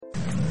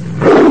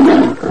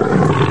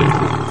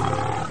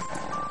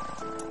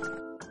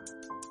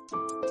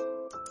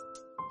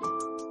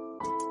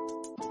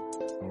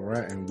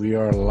We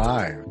are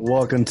live.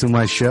 Welcome to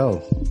my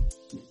show.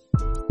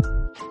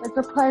 It's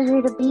a pleasure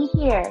to be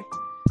here.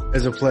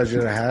 It's a pleasure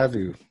to have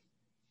you.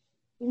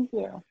 Thank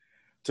you.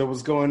 So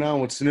what's going on?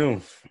 What's new?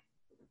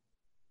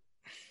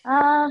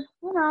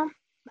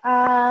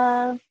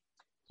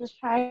 Just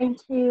trying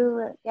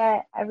to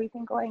get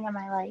everything going in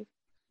my life.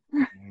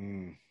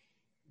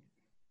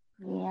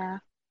 Yeah.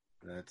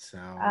 That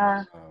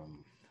sounds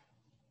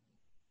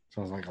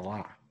like a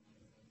lot.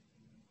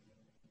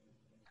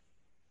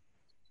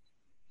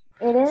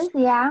 It is,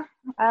 yeah.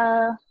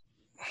 I've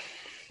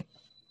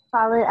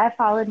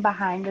fallen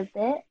behind a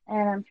bit,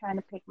 and I'm trying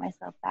to pick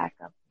myself back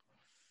up.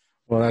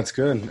 Well, that's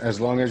good. As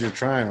long as you're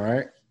trying,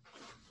 right?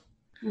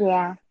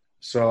 Yeah.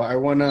 So I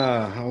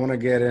wanna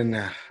get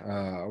into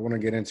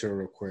it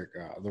real quick.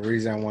 The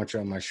reason I want you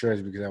on my show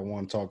is because I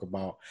want to talk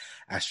about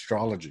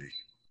astrology.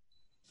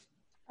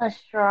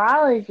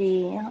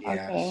 Astrology.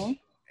 Yes.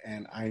 Okay.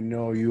 And I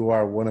know you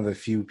are one of the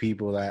few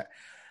people that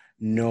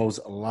knows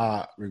a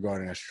lot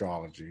regarding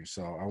astrology.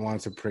 So I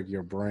wanted to prick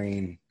your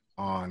brain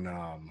on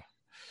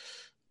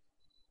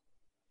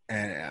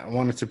and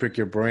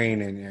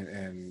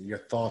your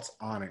thoughts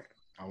on it.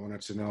 I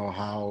wanted to know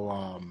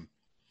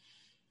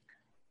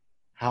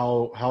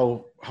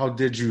how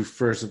did you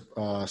first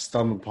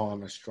stumble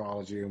upon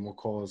astrology, and what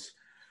caused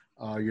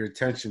your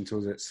attention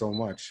to it so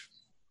much?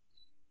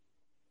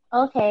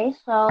 Okay,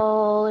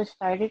 so it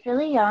started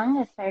really young.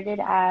 It started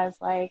as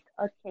like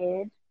a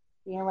kid,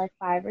 being like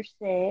 5 or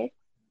 6,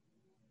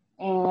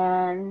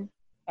 and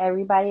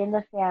everybody in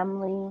the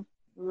family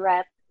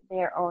rep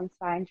their own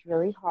signs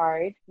really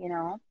hard, you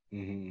know.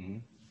 Mm-hmm.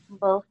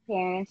 Both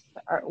parents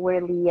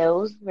were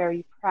Leos,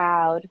 very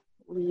proud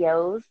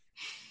Leos.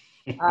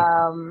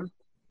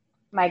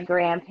 My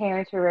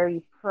grandparents were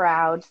very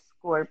proud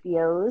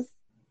Scorpios.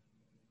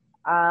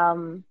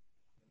 And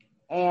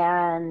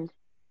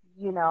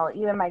you know,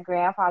 even my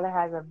grandfather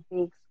has a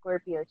big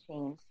Scorpio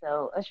chain.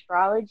 So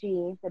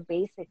astrology, the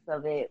basics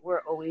of it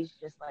were always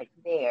just like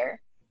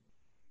there.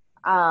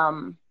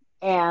 And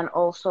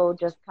also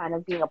just kind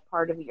of being a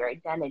part of your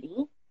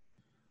identity.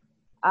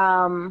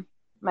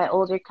 My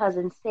older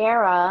cousin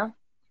Sarah,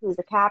 who's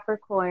a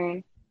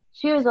Capricorn,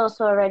 she was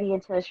also already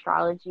into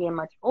astrology and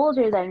much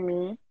older than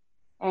me,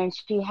 and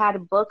she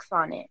had books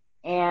on it.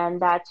 And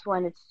that's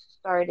when it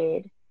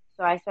started.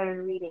 So I started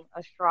reading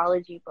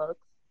astrology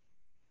books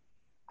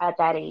at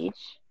that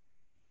age.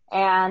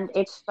 And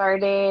it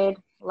started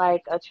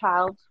like a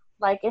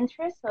childlike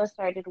interest. So I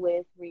started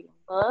with reading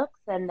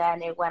books, and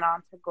then it went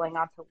on to going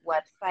on to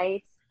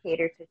websites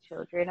catered to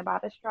children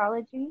about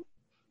astrology.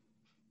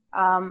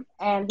 And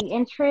the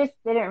interest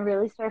didn't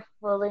really start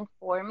fully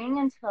forming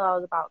until I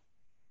was about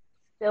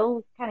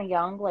still kind of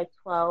young, like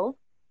 12.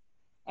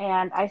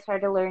 And I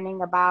started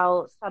learning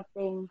about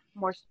something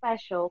more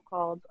special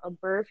called a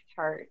birth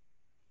chart,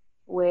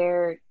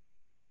 where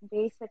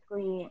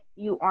basically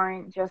you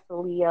aren't just a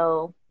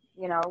Leo,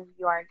 you know,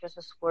 you aren't just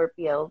a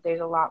Scorpio. There's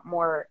a lot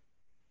more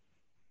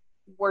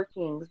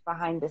workings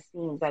behind the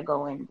scenes that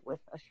go in with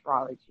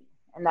astrology.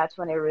 And that's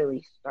when it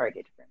really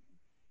started for me.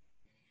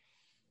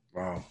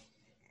 Wow,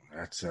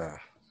 that's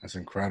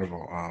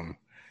incredible.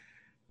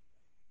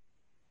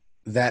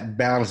 That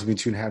balance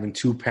between having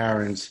two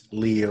parents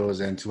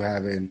Leos and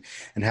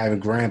having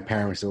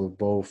grandparents that were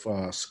both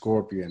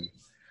Scorpion.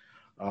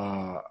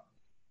 Uh,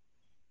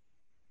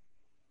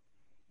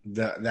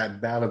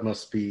 that balance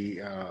must be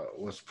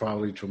was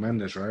probably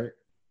tremendous, right?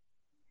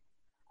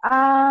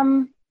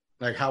 Um,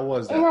 Like, how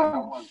was that?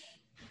 yeah.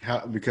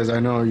 How, because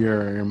I know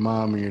your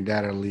mom and your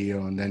dad are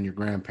Leo, and then your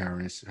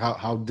grandparents.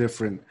 How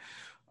different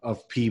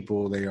of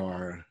people they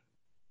are,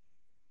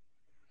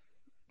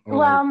 or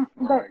like.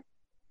 Well,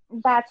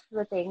 that's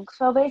the thing.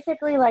 So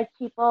basically, like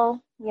people,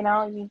 you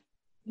know,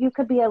 you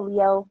could be a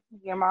Leo,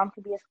 your mom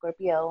could be a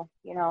Scorpio.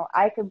 You know,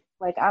 I could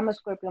like I'm a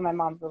Scorpio, my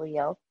mom's a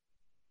Leo,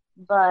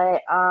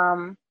 but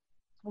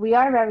we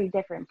are very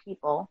different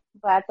people.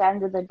 But at the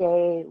end of the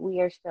day,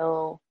 we are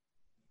still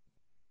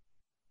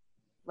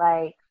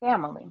like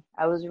family.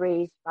 I was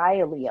raised by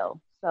a Leo,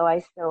 so I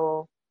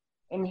still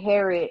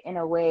inherit in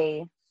a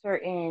way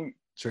Certain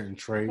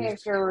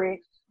traits. character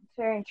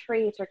certain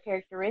traits or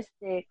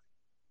characteristics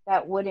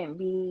that wouldn't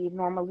be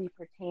normally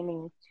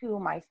pertaining to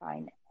my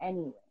sign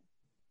anyway.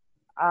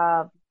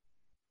 Uh,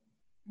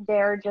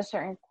 there are just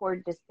certain core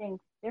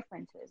distinct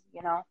differences,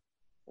 you know.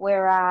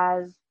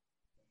 Whereas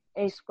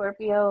a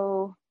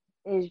Scorpio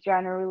is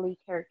generally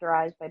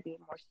characterized by being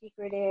more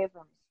secretive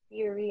or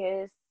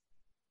mysterious.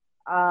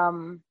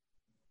 Um,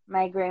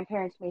 my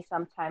grandparents may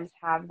sometimes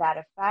have that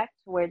effect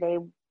where they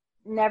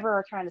never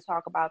are trying to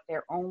talk about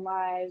their own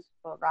lives,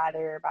 but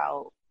rather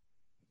about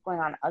what's going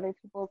on in other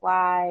people's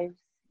lives,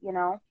 you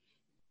know.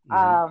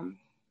 Mm-hmm.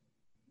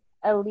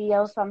 A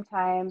Leo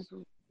sometimes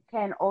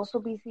can also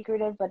be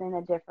secretive, but in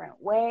a different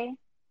way.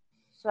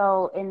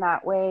 So, in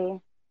that way,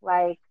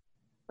 like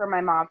for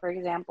my mom, for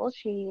example,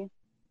 she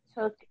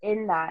took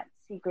in that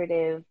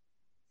secretive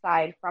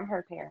side from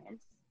her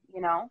parents,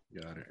 you know.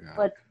 Got it. Got it.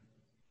 But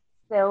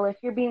still, if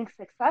you're being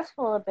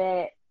successful a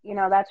bit, you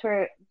know, that's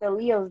where the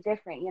Leo's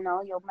different, you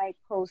know, you might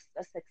post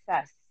a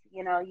success,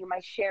 You know, you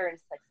might share in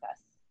success,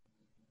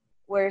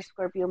 where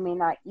Scorpio may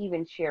not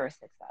even share a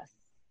success.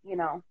 You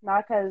know,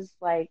 not because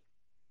like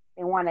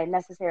they want to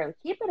necessarily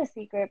keep it a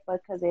secret, but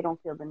because they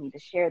don't feel the need to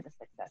share the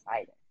success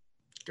either.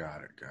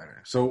 Got it. Got it.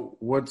 So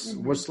what's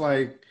Hmm. what's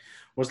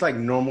like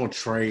normal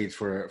traits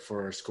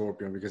for a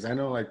Scorpio? Because I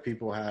know like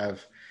people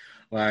have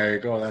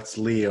like, oh, that's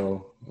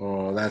Leo,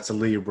 or that's a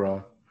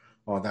Libra,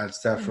 or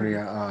that's definitely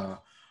Hmm.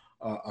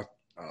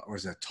 what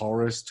is that,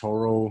 Taurus,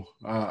 Toro,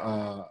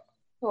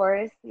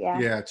 Taurus, yeah.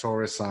 yeah,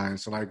 Taurus sign.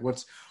 So like,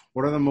 what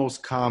are the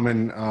most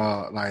common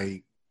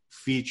like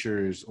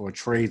features or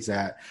traits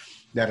that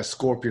a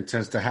Scorpio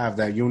tends to have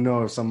that you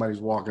know if somebody's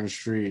walking the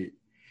street,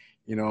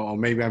 or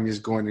maybe I'm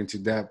just going into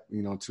depth,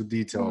 too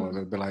detailed. Hmm.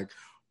 It'd be like,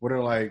 what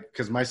are like,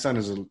 because my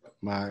son's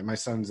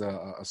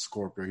a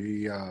Scorpio.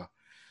 He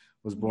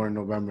was born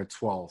November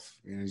 12th,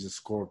 and he's a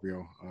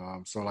Scorpio.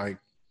 So like,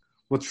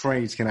 what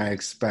traits can I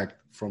expect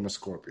from a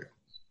Scorpio?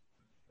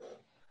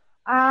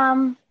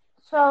 Um,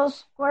 so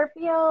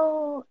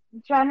Scorpio,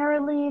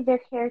 generally their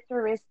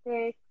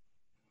characteristics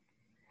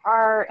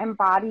are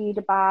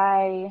embodied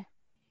by,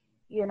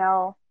 you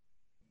know,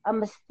 a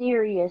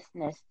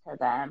mysteriousness to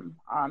them.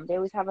 They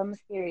always have a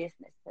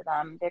mysteriousness to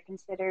them. They're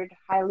considered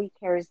highly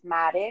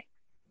charismatic.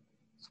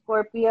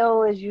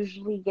 Scorpio is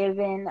usually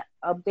given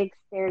a big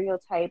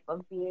stereotype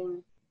of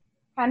being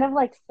kind of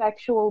like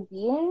sexual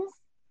beings,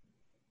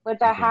 but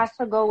that Okay. has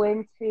to go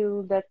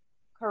into the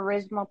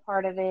charisma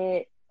part of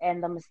it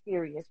and the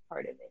mysterious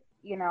part of it.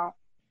 You know,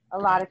 a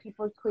lot Got of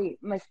people equate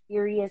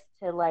mysterious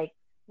to like,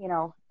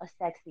 a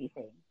sexy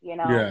thing,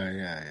 Yeah,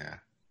 yeah,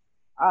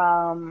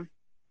 yeah. Um,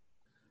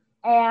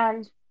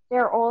 and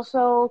they're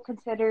also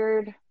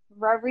considered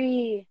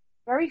very,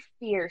 very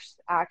fierce,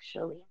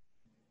 actually.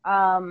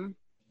 Um,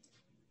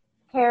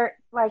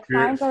 like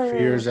signs are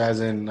Fears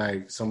as in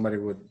like somebody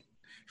would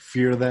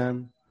fear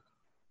them,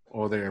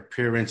 or their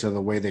appearance or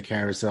the way they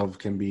carry themselves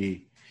can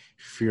be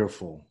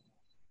fearful.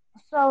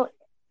 so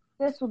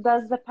this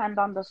does depend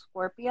on the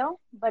Scorpio,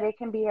 but it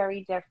can be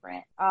very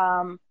different.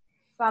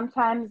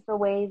 Sometimes the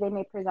way they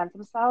may present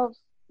themselves,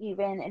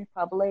 even in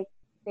public,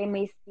 they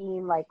may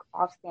seem like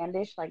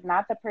offstandish, like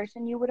not the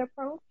person you would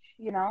approach,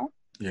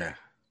 Yeah.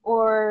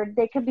 or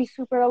they could be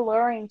super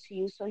alluring to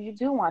you, so you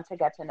do want to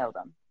get to know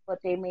them, but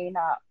they may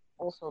not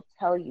also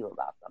tell you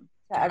about them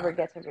to ever Got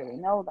it. get to really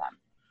know them.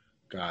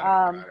 Got it.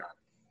 Um, Got it.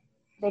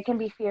 they can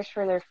be fierce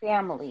for their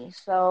family,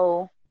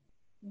 so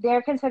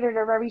they're considered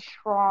a very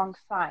strong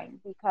sign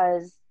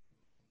because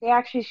they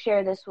actually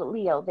share this with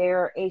Leo.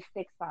 They're a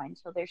fixed sign,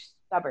 so they're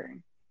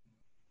stubborn.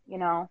 You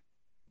know,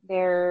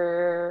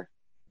 they're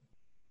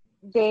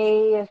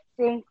they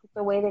think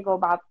the way they go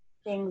about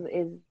things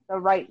is the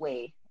right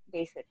way,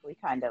 basically,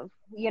 kind of.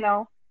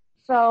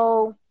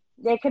 So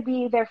they could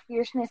be their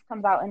fierceness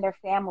comes out in their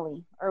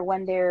family or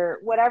when they're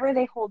whatever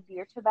they hold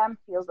dear to them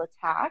feels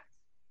attacked.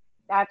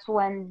 That's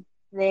when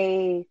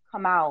they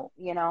come out.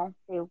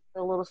 The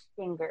little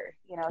stinger.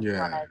 If you want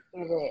Yeah. to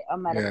give it a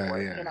Yeah. metaphor,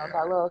 Yeah. that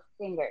Yeah. little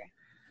stinger.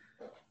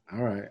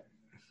 All right.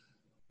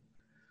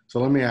 So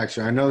let me ask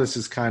you. I know this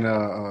is kind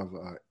of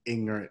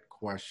ignorant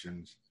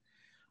questions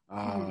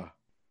Mm-hmm. uh,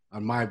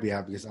 on my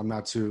behalf because I'm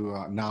not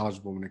too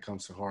knowledgeable when it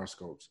comes to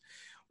horoscopes.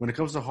 When it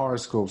comes to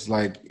horoscopes,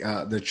 like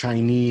the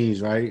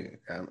Chinese, right?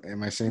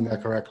 Am I saying that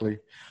Mm-hmm. correctly?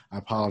 I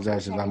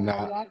apologize if I'm Chinese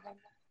not. zodiac.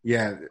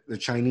 Yeah, the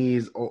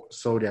Chinese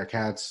zodiac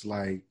has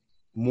like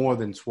more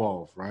than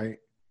 12, right?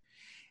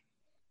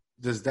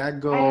 Does that I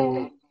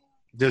go?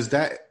 Does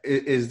that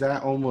is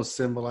that almost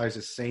symbolize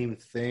the same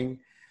thing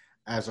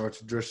as our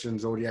traditional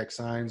zodiac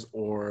signs,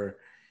 or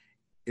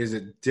is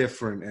it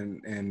different?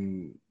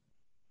 And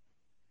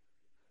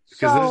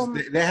because so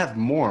they have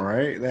more,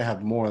 right? They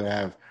have more. They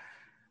have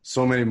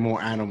so many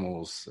more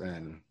animals,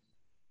 and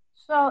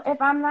so if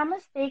I'm not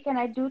mistaken,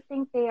 I do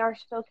think they are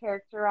still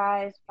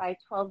characterized by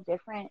 12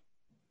 different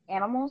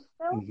animals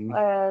still. hmm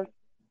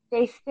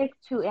They stick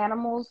to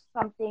animals,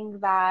 something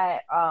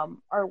that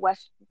are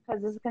West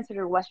because this is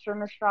considered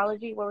Western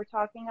astrology, what we're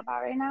talking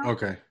about right now.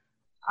 okay,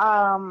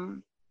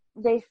 Um,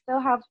 they still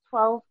have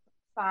 12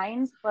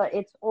 signs, but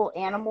it's all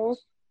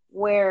animals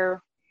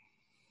where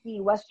the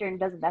Western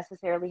doesn't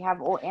necessarily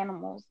have all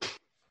animals.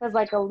 Because,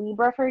 like a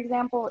Libra, for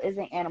example,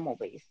 isn't animal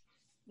based,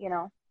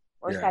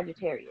 or yeah.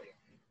 Sagittarius.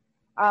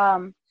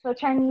 So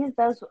Chinese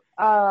does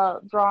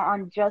draw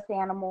on just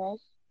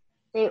animals.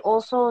 They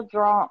also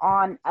draw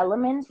on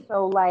elements,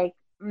 so like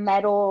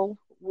metal,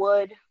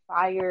 wood,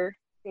 fire.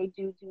 They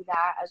do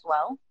that as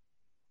well.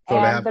 So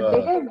they And have the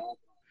biggest,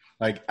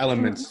 like mm,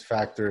 elements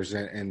factors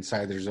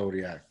inside their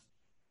zodiac.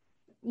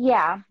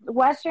 yeah,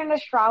 Western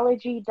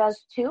astrology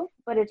does too,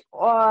 but it's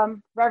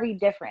very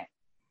different.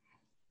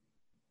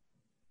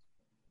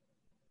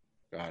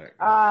 Got it.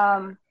 Got it.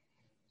 Um,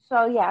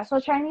 so yeah, so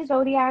Chinese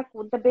zodiac,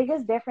 the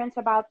biggest difference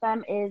about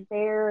them is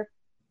their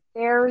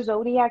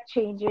zodiac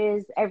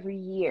changes every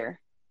year,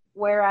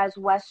 whereas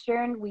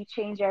Western we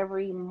change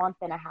every month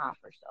and a half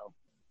or so.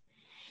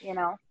 You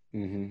know,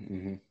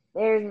 Hmm.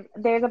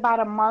 there's about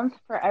a month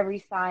for every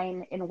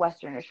sign in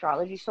Western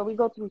astrology, so we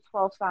go through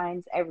 12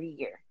 signs every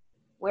year.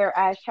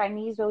 Whereas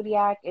Chinese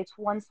zodiac, it's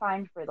one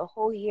sign for the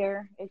whole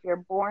year. If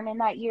you're born in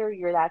that year,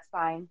 you're that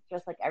sign,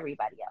 just like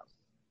everybody else.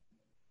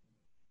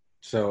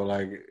 So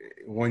like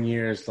 1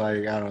 year is like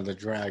I don't know the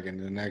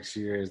dragon, the next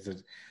year is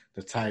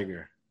the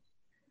tiger.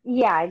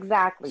 Yeah,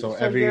 exactly. So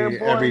So you're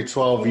every born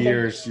 12 in the,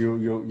 years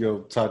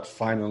you'll touch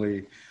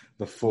finally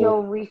the you'll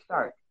full.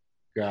 restart.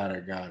 Got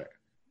it.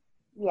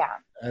 Yeah.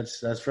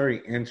 That's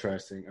very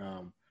interesting.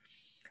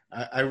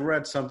 I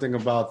read something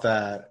about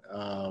that.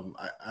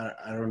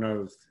 I don't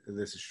know if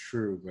this is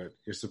true, but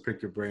just to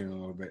pick your brain a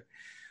little bit.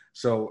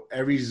 So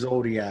every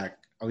zodiac,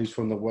 at least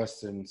from the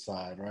Western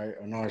side, right,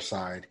 on our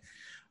side,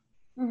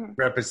 Hmm.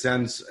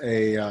 represents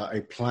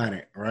a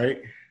planet,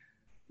 right?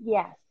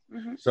 Yes.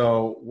 Hmm.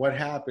 So what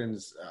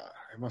happens?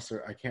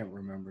 I can't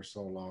remember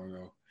so long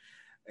ago.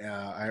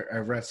 I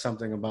read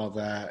something about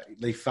that.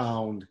 They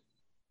found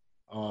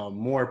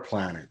more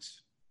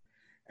planets,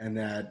 and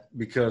that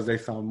because they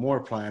found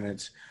more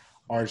planets,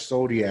 our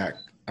zodiac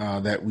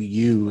that we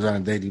use on a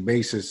daily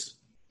basis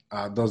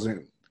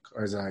doesn't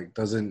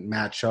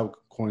match up,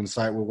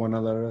 coincide with one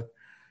another.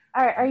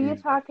 Are you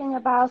talking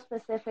about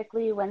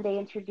specifically when they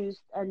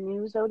introduced a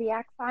new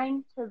zodiac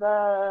sign to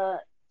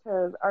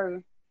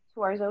our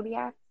to our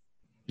zodiac?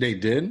 They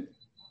did.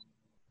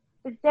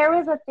 There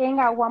was a thing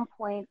at one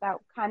point that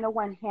kind of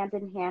went hand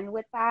in hand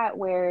with that,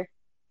 where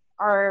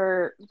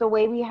our the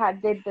way we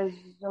had did the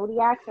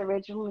zodiacs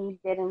originally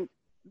didn't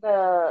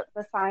the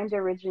signs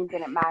originally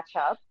didn't match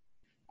up,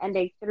 and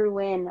they threw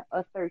in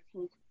a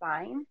 13th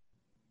sign.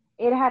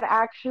 It had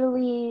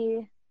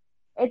actually,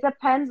 it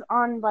depends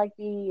on like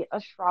the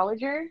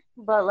astrologer,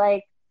 but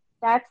like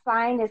that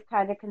sign is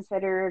kind of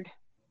considered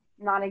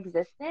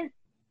non-existent.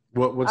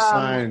 What Um,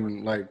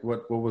 sign? Like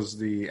what was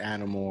the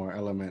animal or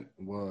element?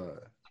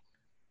 What?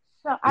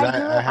 so 'Cause I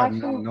do I have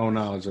actually, no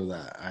knowledge of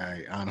that.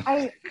 I honestly.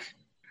 I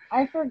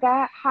I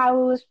forgot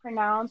how it was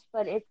pronounced,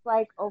 but it's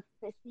like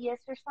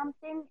Ophiuchus or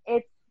something.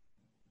 It's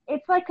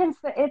like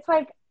it's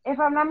like, if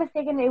I'm not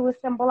mistaken, it was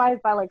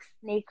symbolized by like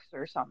snakes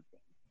or something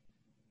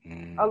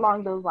Mm,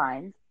 along those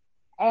lines,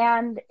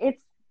 and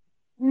it's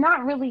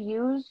not really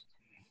used.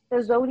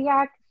 The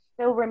zodiac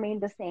still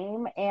remained the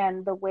same,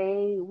 and the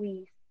way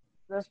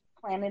the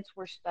planets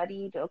were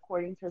studied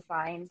according to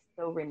signs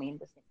still remained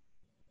the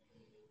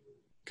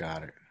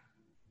got it.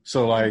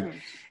 So same. like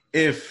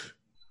if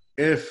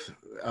if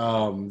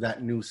that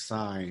new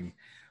sign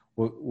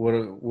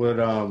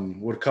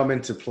would come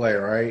into play,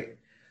 right?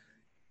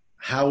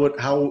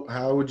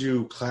 How would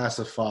you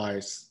classify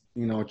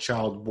a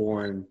child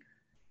born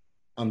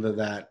under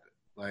that,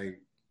 like,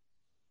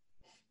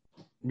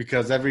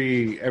 because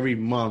every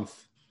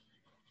month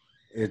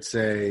it's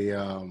a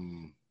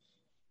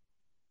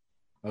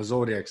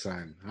zodiac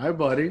sign. Hi,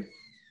 buddy.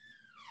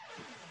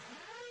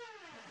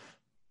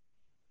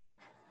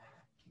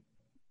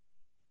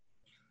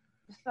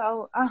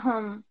 So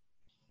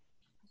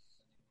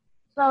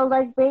so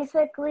like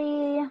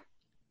basically,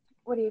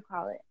 what do you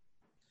call it?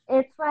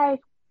 It's like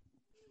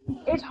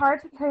it's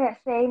hard to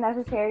say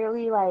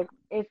necessarily like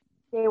if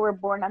they were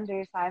born under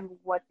a sign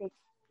what they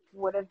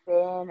would have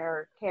been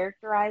or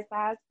characterized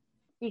as,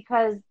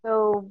 because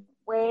the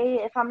way,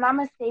 if I'm not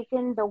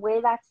mistaken, the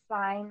way that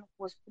sign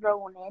was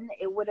thrown in,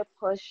 it would have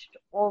pushed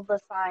all the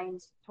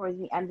signs towards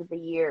the end of the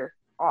year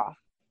off,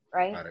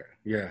 right? Got it.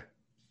 Yeah.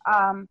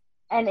 Um,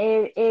 and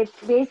it's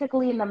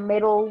basically in the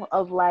middle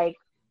of like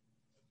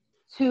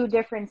two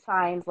different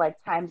signs, like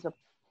times of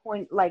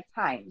point, like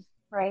times,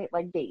 right?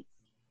 Like dates.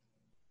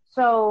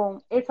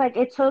 So it's like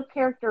it took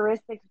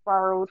characteristics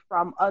borrowed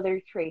from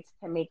other traits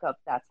to make up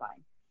that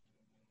sign.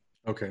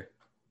 Okay.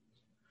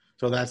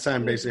 So that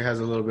sign basically has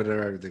a little bit of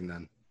everything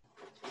then.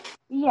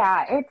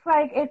 Yeah, it's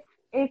like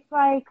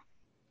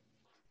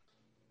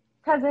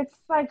because it's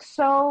like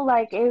so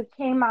like it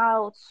came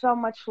out so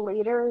much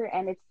later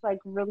and it's like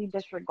really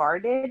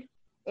disregarded.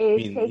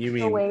 It takes You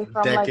away mean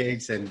from like,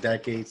 decades and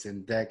decades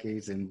and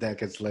decades and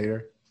decades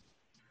later?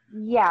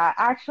 yeah,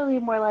 actually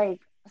more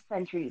like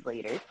centuries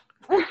later.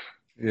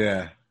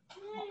 Yeah.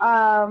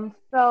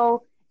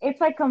 So it's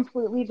like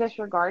completely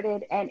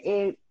disregarded, and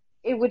it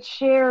would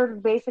share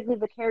basically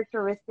the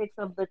characteristics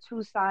of the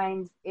two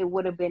signs it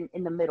would have been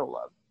in the middle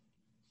of.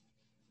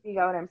 You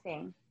got what I'm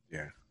saying?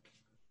 Yeah.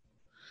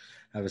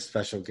 I have a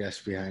special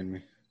guest behind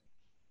me.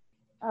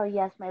 Oh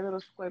yes, my little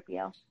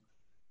Scorpio.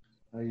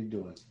 How you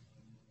doing?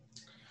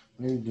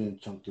 How you doing,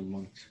 Chunky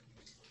Monks?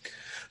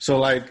 So,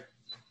 like,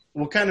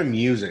 what kind of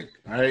music?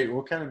 All right,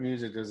 what kind of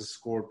music does a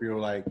Scorpio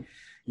like?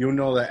 You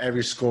know that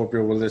every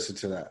Scorpio will listen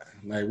to that.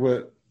 Like,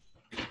 what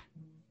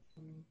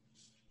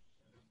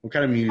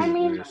kind of I music do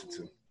you mean, listen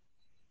to?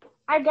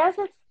 I guess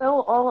it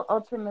still all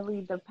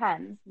ultimately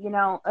depends. You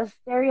know, a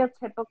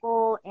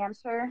stereotypical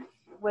answer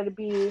would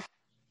be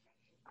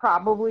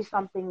probably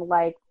something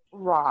like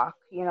rock,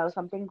 you know,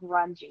 something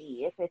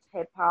grungy. If it's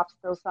hip hop,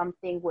 still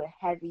something with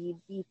heavy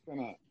beats in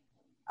it.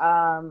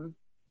 Um,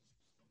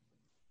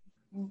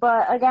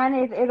 but again,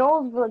 it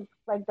all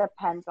like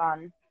depends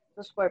on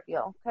the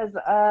Scorpio, because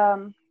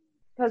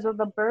of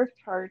the birth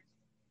charts,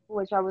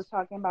 which I was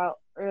talking about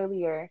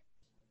earlier.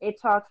 It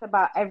talks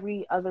about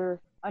every other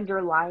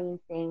underlying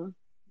thing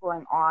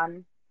going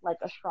on, like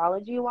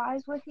astrology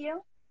wise with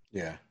you.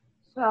 Yeah.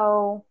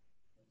 So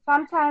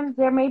sometimes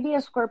there may be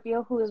a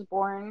Scorpio who is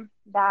born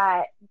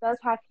that does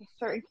have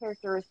certain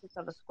characteristics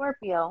of a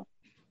Scorpio,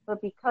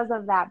 but because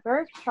of that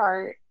birth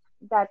chart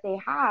that they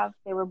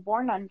were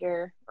born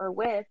under or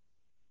with,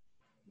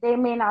 they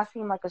may not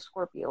seem like a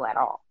Scorpio at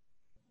all,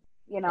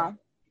 you know?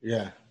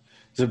 Yeah.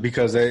 So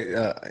because they,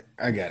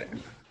 I get it.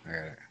 I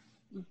get it.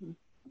 Mm-hmm.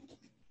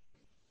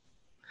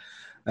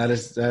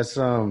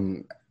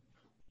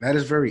 That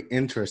is very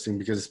interesting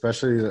because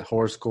especially the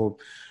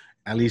horoscope,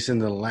 at least in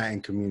the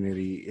Latin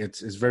community,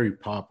 it's very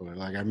popular.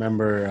 Like I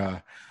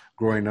remember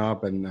growing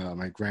up, and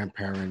my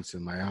grandparents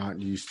and my aunt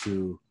used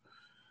to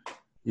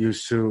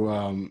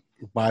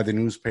buy the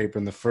newspaper,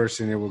 and the first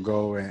thing they would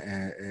go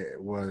and it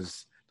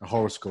was the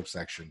horoscope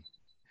section,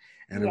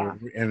 and Yeah.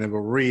 they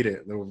would read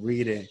it. They would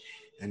read it,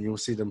 and you'll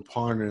see them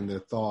pondering their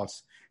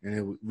thoughts, and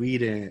they would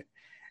read it,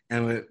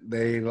 and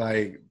they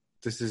like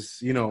this is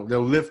they'll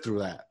live through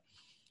that,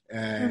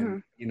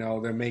 and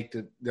they'll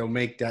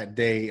make that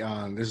day.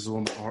 This is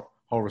what my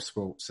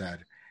horoscope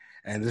said,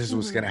 and this is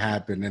what's gonna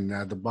happen. And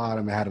at the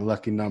bottom, it had a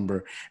lucky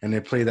number, and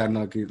they play that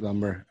lucky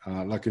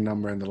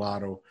number in the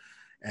lotto,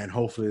 and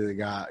hopefully they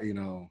got they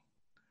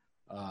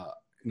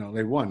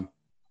won.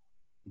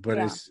 But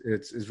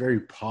it's very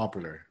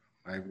popular.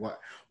 Like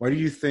why do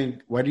you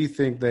think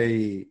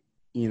they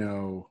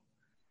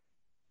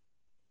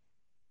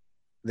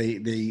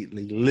they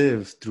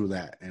live through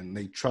that and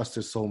they trust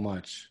it so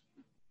much?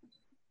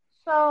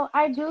 So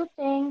I do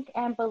think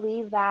and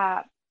believe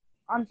that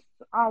on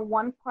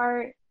one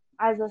part,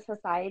 as a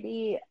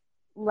society,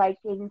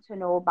 liking to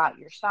know about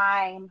your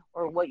sign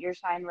or what your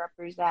sign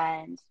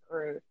represents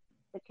or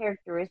the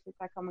characteristics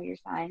that come with your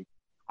sign,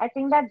 I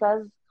think that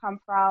does come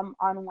from,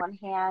 on one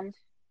hand,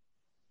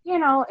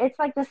 it's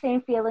like the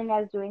same feeling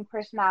as doing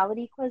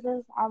personality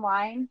quizzes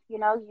online.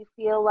 You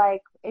feel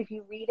like if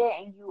you read it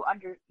and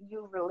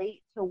you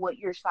relate to what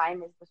your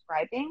sign is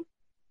describing,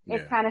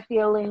 it's kind of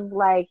feeling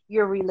like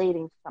you're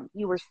relating to something.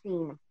 You were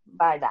seen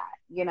by that,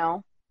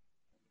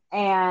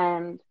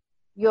 and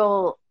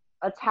you'll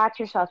attach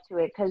yourself to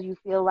it because you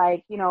feel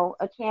like,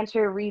 a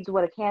Cancer reads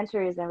what a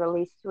Cancer is and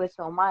relates to it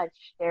so much.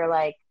 They're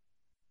like,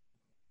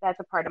 that's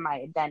a part of my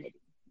identity.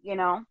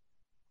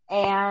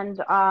 And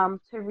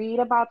to read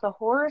about the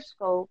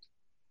horoscopes,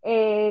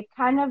 it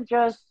kind of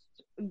just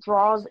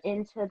draws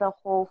into the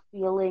whole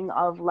feeling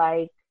of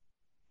like,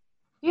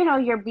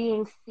 you're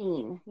being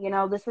seen.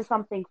 This is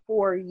something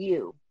for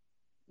you.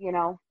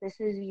 This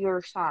is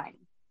your sign.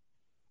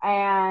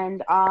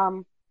 And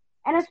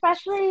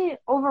especially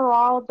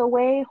overall, the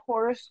way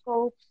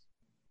horoscopes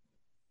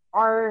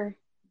are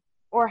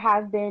or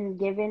have been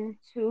given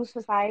to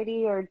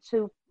society or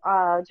to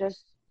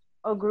just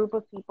a group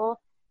of people,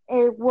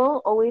 it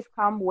will always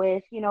come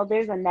with,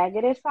 there's a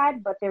negative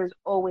side, but there's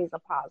always a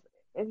positive.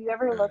 If you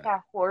ever look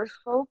at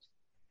horoscopes,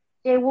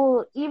 they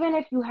will, even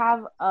if you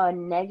have a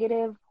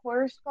negative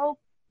horoscope,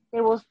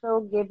 they will still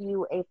give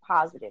you a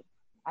positive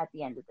at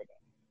the end of the day.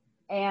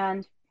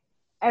 And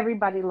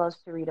everybody loves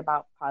to read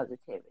about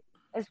positivity,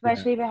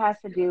 especially if it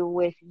has to do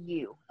with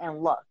you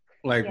and luck.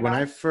 Like when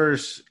I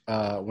first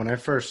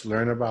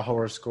learned about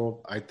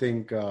horoscope, I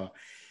think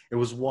it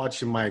was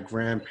watching my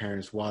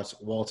grandparents watch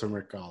Walter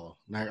Mercado.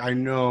 Now I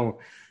know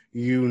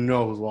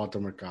who's Walter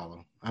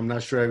Mercado. I'm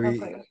not sure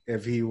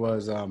if he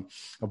was a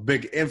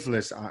big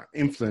influence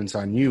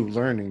on you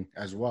learning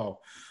as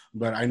well,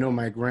 but I know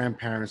my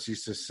grandparents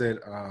used to sit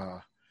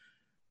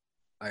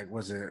like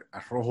was it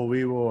a Rojo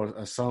Vivo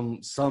or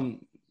some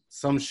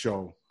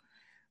show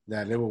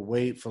that they would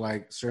wait for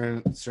like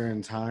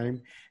certain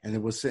time, and they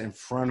would sit in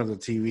front of the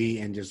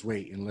TV and just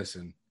wait and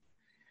listen.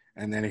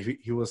 And then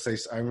he would say,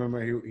 I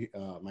remember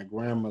my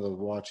grandmother was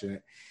watching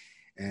it,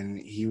 and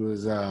he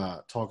was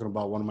talking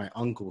about one of my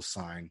uncle's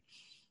sign,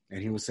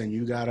 and he was saying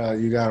you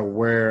gotta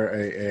wear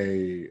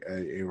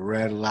a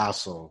red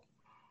lasso,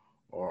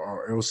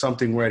 or it was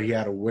something red he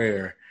had to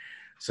wear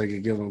so he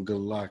could give him good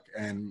luck.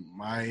 And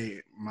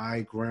my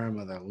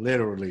grandmother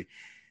literally,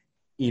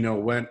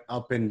 went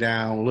up and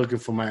down looking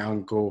for my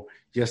uncle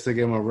just to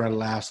give him a red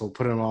lasso,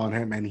 put it on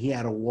him, and he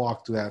had to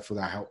walk through that for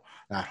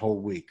that whole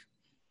week.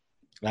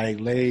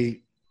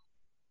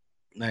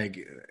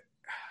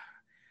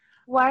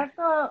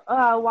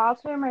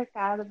 Walter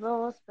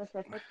Mercado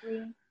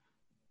specifically,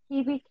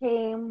 he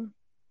became,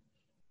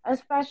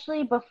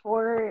 especially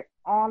before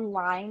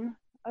online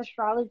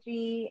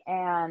astrology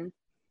and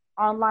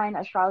online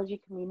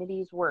astrology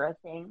communities were a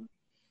thing,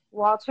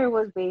 Walter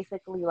was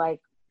basically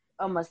like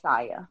a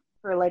messiah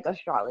for like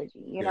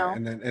astrology,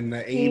 And then in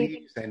the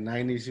 80s and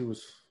 90s, he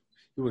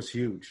was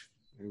huge.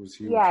 It was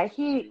huge. Yeah,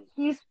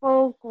 he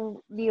spoke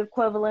the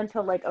equivalent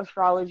to like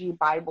astrology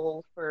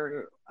Bible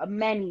for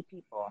many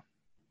people,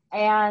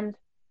 and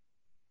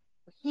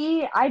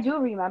I do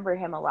remember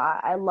him a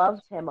lot. I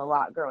loved him a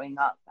lot growing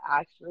up,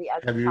 actually,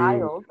 as a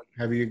child.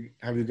 Have you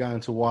gotten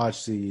to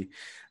watch the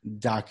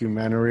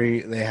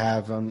documentary they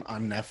have on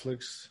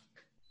Netflix?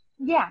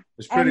 Yeah,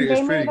 it's pretty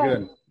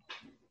good.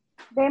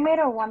 they made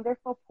a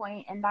wonderful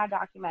point in that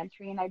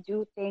documentary, and I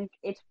do think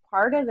it's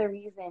part of the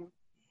reason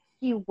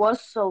he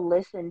was so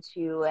listened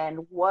to and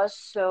was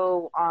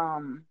so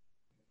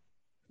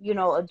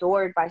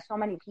adored by so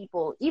many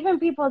people, even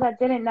people that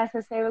didn't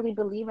necessarily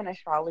believe in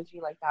astrology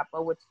like that,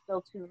 but would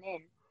still tune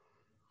in.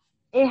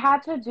 It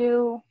had to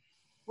do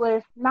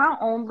with not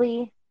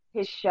only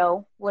his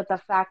show, with the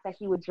fact that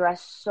he would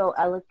dress so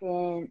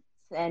elegant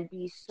and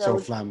be So so,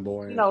 you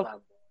flamboyant. know,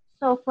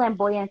 so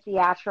flamboyant,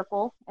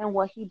 theatrical in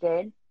what he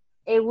did.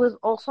 It was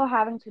also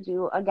having to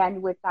do,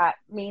 again, with that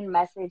main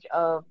message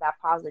of that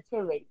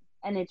positivity.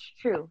 And it's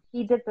true.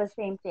 He did the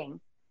same thing.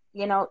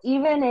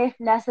 Even if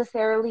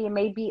necessarily it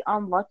may be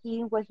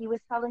unlucky what he was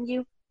telling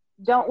you,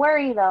 don't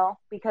worry though,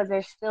 because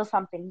there's still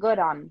something good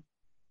on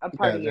a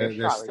part Yeah, of your there's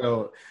astrology.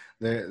 still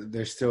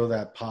there's still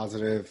that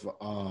positive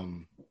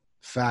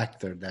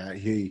factor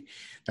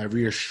that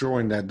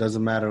reassuring that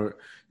doesn't matter.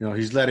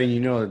 He's letting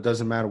you know it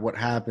doesn't matter what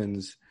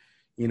happens.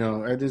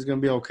 Everything's gonna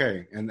be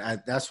okay. And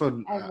that's what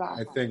I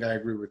Exactly. think I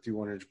agree with you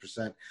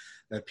 100%.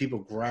 That people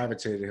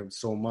gravitated him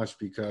so much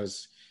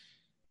because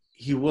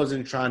he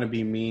wasn't trying to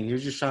be mean. He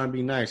was just trying to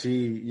be nice.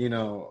 And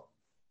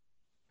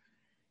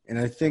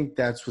I think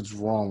that's what's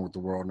wrong with the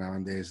world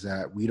nowadays,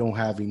 that we don't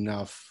have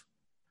enough.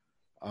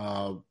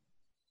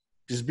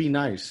 Just be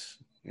nice.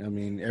 I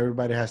mean,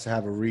 everybody has to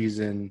have a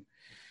reason,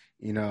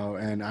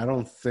 and I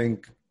don't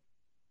think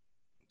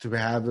to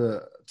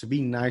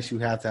be nice, you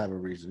have to have a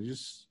reason.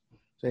 Just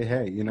say,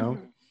 hey,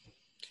 Mm-hmm.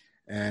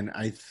 and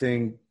I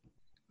think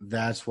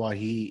that's why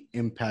he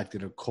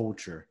impacted a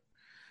culture,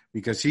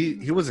 because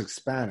he was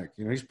Hispanic,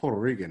 he's Puerto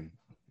Rican,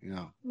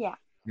 Yeah.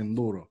 in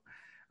Luro.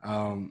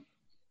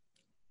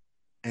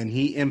 And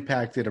he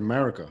impacted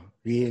America.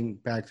 He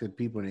impacted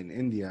people in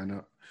India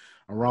and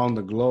around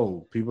the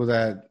globe. People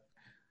that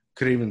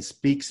could even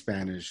speak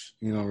Spanish,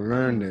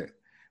 learned Mm-hmm. it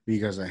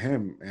because of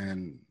him.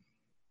 And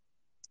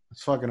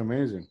it's fucking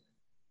amazing.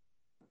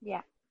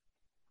 Yeah.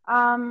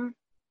 Um,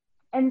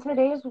 in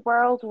today's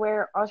world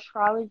where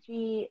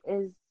astrology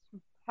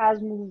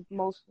has moved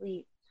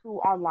mostly to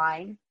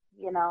online,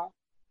 you know,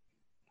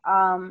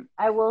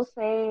 I will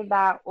say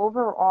that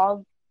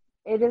overall,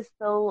 it is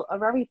still a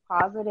very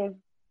positive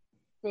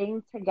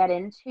thing to get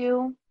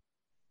into.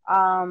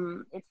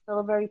 It's still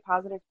a very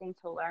positive thing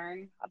to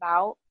learn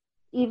about,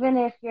 even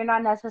if you're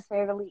not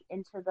necessarily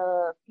into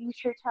the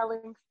future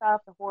telling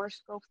stuff, the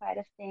horoscope side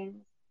of things.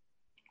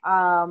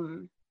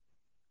 Um,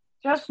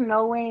 just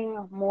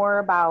knowing more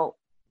about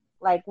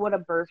like what a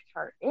birth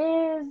chart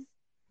is,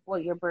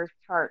 what your birth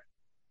chart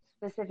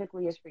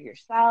specifically is for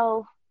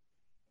yourself,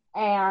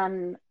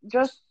 and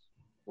just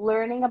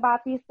learning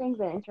about these things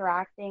and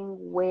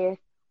interacting with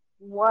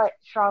what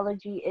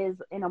astrology is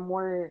in a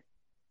more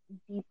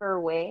deeper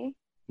way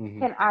Mm-hmm.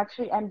 can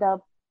actually end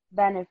up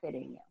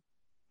benefiting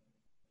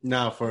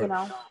Now, you, you for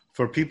know?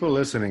 for people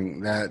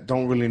listening that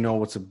don't really know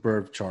what's a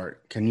birth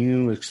chart, can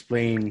you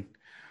explain,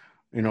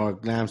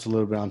 glance a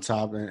little bit on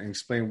top and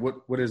explain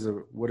what is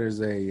a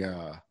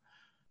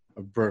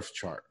birth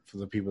chart for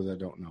the people that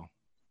don't know?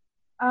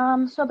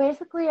 So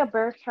basically a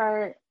birth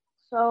chart,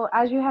 so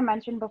as you have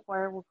mentioned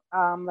before,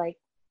 like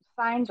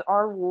signs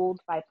are ruled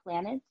by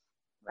planets,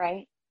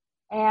 right?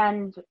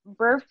 And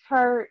birth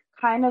chart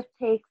kind of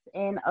takes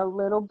in a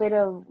little bit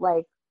of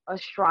like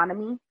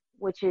astronomy,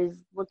 which is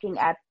looking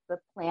at the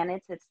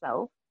planets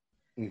itself,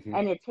 Mm-hmm.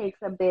 and it takes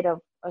a bit of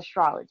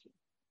astrology.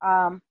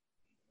 Um,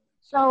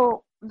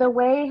 so the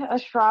way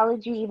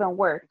astrology even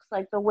works,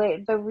 like the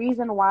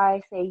reason why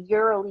I say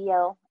you're a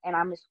Leo and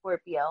I'm a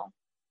Scorpio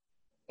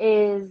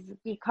is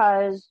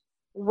because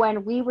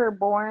when we were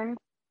born,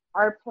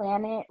 our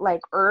planet,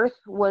 like Earth,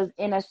 was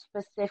in a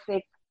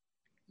specific,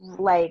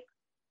 like,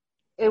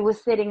 it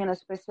was sitting in a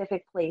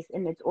specific place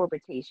in its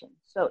orbitation.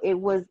 So it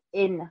was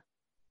in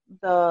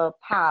the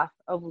path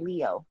of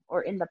Leo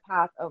or in the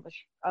path of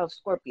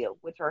Scorpio,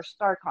 which are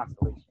star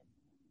constellations.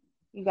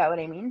 You got what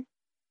I mean?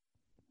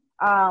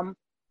 Um,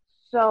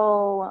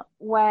 so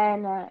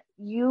when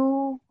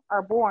you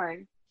are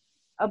born,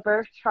 a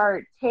birth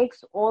chart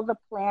takes all the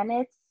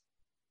planets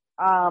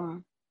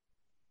um,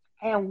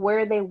 and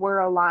where they were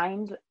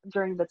aligned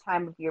during the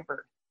time of your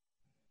birth,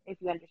 if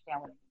you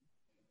understand what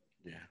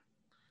Yeah.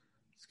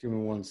 Just give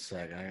me one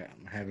sec.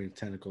 I'm having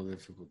technical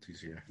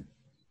difficulties here.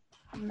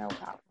 I mean. No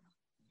problem.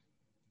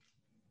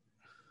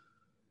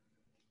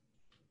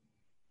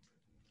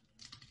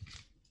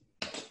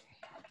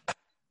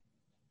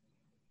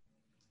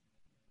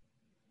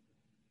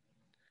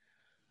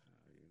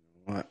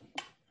 What?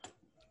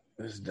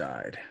 This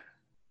died.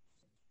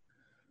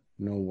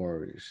 No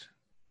worries.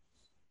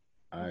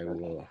 I That's okay.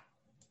 will.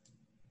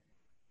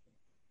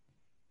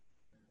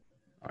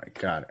 All right,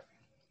 got it.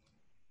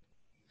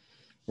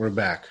 We're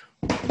back.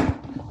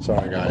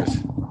 Sorry,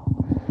 guys.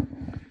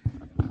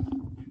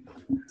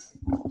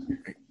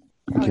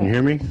 Can you Okay.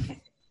 hear me?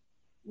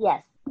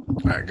 Yes.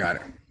 All right, got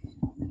it.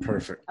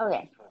 Perfect.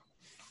 Okay.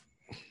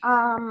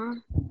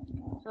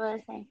 So what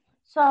was I saying?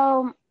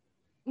 So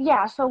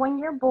yeah, so when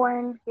you're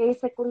born,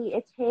 basically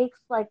it takes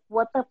like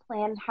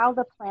how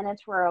the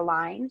planets were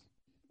aligned,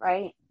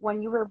 right?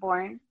 When you were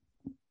born,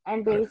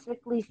 and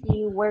basically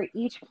see where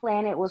each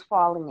planet was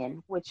falling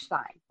in, which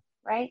sign,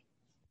 right?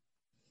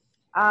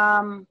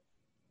 Um,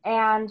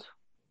 and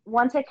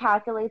once it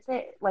calculates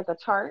it like a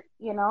chart,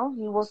 you know,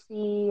 you will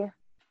see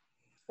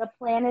the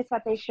planets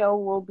that they show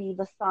will be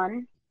the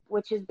sun,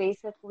 which is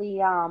basically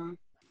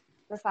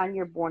the sign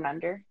you're born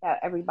under that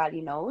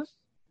everybody knows.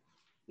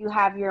 You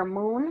have your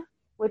moon,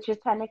 which is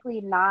technically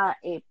not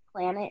a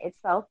planet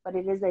itself, but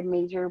it is a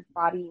major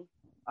body,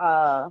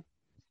 uh,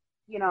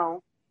 you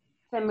know,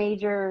 it's a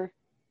major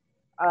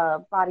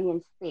body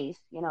in space,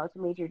 you know, it's a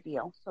major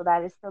deal. So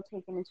that is still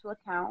taken into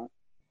account.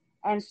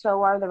 And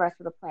so are the rest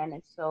of the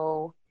planets.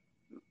 So,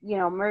 you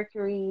know,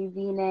 Mercury,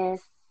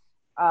 Venus,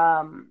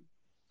 um,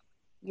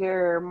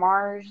 your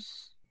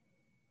Mars,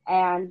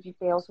 and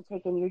they also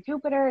take in your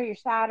Jupiter, your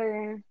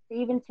Saturn, they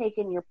even take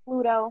in your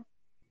Pluto.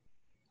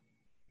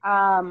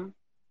 Um,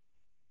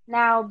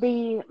 Now,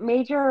 the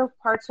major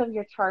parts of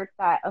your chart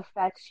that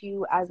affects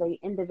you as an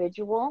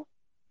individual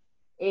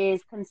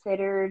is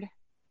considered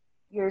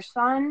your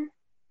sun,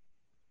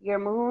 your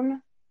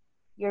moon,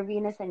 your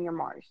Venus, and your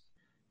Mars.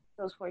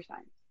 Those four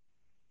signs.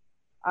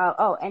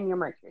 Oh, and your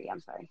Mercury.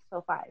 I'm sorry.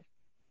 So five.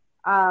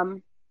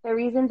 Um, the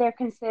reason they're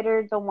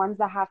considered the ones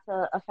that have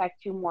to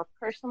affect you more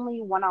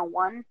personally, one on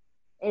one,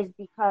 is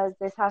because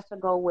this has to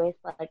go with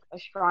like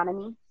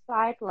astronomy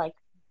side, like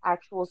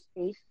actual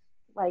space,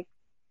 like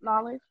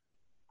knowledge.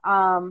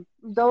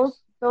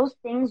 Those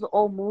things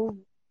all move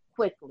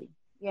quickly,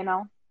 you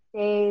know.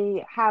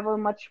 They have a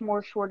much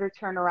more shorter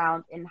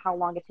turnaround in how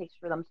long it takes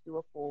for them to do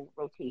a full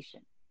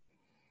rotation,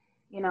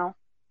 you know.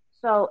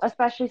 So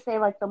especially say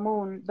like the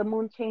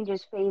moon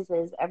changes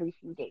phases every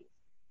few days.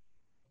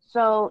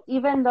 So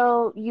even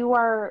though you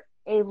are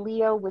a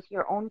Leo with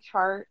your own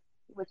chart,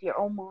 with your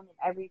own moon and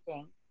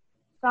everything,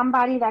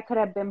 somebody that could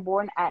have been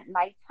born at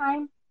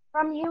nighttime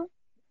from you,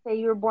 say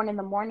you were born in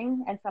the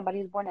morning and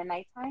somebody's born at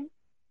nighttime,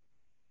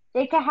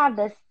 they could have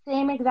the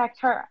same exact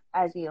chart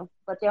as you,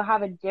 but they'll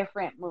have a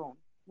different moon,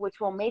 which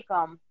will make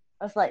them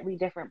a slightly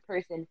different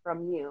person from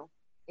you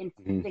Mhm.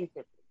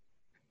 instinctively.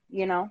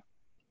 You know?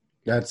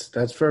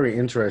 That's very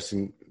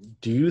interesting.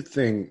 Do you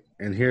think?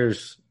 And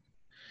here's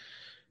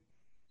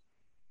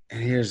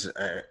this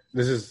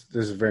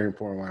is a very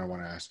important one I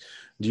want to ask.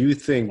 Do you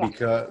think Yeah.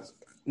 because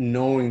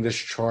knowing this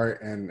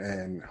chart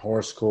and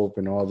horoscope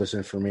and all this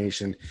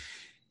information,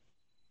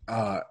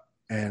 uh,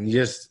 and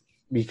just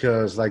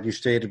because, like you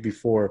stated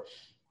before,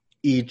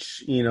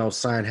 each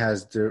sign has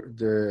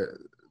the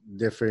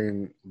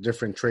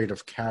different trait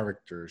of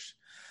characters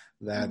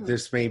that Hmm.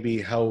 this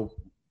maybe help.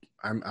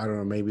 I don't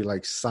know, maybe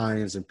like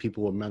science and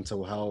people with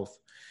mental health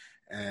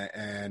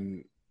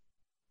and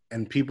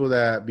and people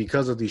that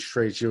because of these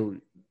traits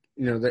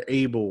they're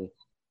able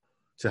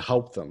to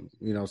help them.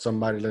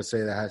 Somebody, let's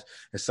say, that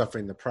is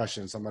suffering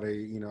depression, somebody,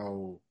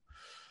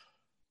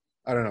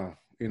 I don't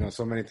know,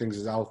 so many things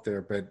is out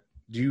there. But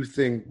do you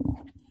think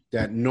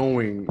that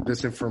knowing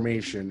this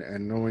information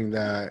and knowing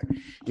that,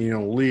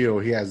 Leo,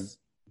 he has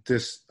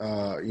this,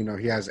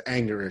 he has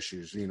anger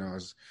issues, Hmm.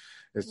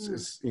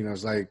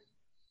 it's like,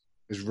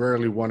 it's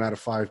rarely 1 out of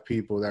 5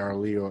 people that are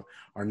Leo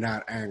are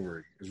not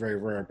angry. It's very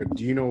rare. But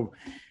do you know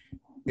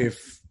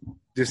if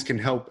this can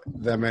help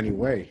them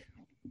anyway?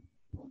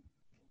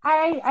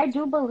 I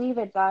do believe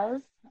it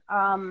does.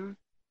 Um,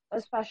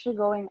 Especially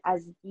going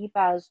as deep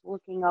as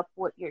looking up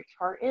what your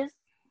chart is,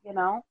 you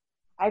know.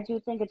 I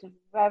do think it's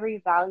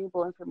very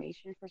valuable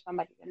information for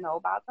somebody to know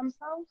about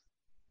themselves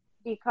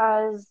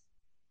because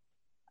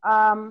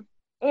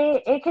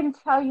it can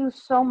tell you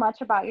so much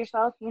about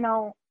yourself. You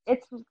know,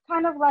 it's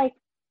kind of like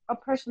a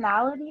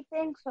personality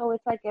thing. So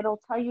it's like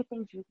it'll tell you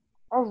things you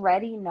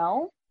already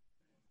know,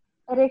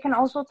 but it can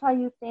also tell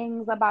you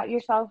things about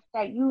yourself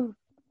that you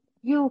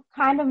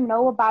kind of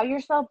know about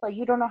yourself, but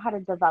you don't know how to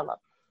develop.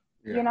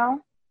 Yeah. You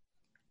know,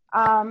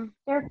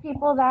 there are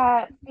people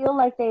that feel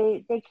like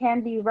they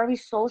can be very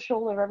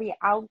social or very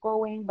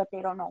outgoing, but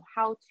they don't know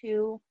how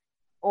to,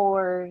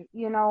 or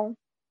you know,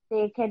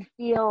 they can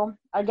feel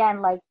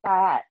again like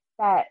that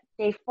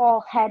they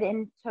fall head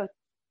into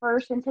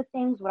first into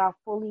things without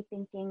fully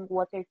thinking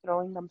what they're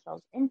throwing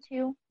themselves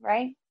into,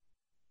 right?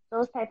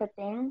 Those type of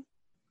things.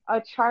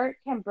 A chart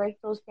can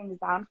break those things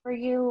down for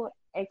you,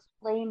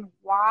 explain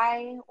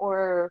why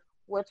or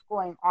what's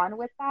going on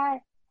with that,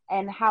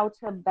 and how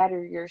to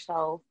better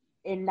yourself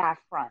in that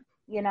front.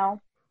 You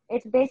know,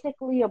 it's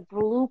basically a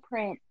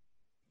blueprint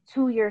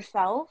to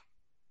yourself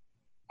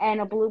and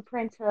a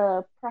blueprint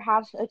to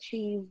perhaps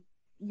achieve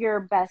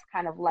your best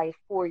kind of life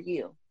for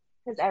you.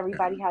 Because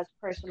everybody has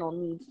personal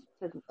needs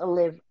to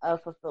live a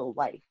fulfilled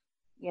life,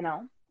 you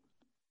know?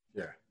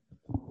 Yeah.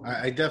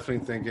 I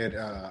definitely think it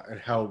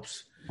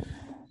helps,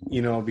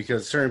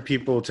 because certain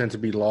people tend to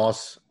be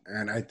lost,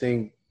 and I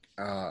think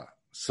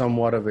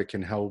somewhat of it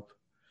can help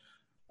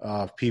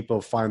people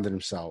find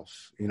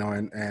themselves,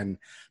 and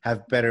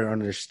have better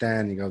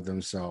understanding of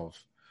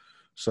themselves,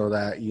 so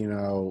that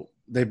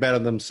they better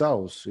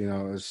themselves.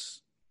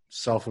 It's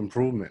self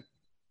improvement.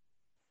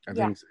 I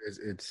Yeah. think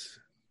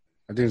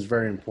I think it's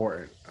very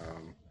important.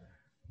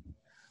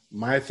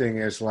 My thing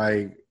is,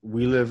 like,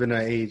 we live in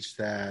an age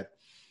that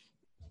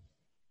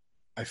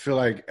I feel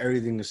like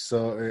everything is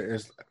so. I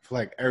feel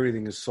like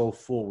everything is so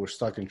full. We're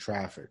stuck in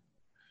traffic.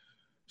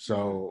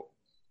 So,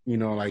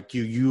 like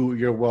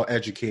you're well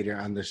educated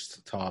on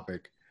this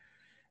topic,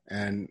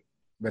 and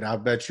but I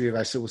bet you if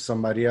I sit with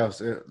somebody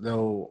else,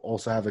 they'll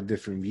also have a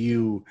different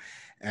view,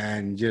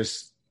 and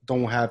just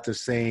don't have the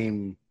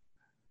same.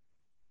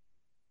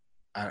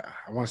 I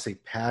want to say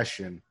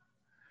passion,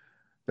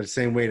 but the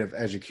same weight of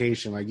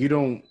education. Like you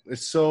don't.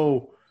 It's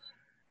so.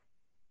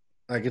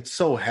 Like it's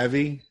so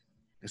heavy,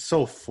 it's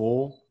so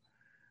full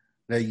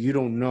that you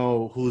don't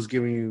know who's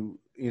giving you,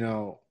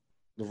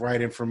 the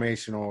right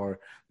information or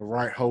the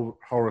right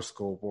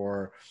horoscope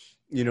or,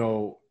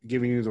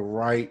 giving you the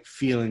right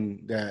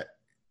feeling that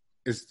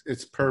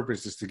its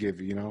purpose is to give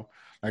you,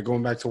 like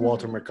going back to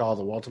Walter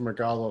Mercado. Walter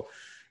Mercado,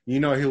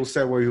 he'll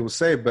say what he will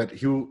say, but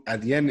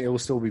at the end, it will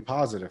still be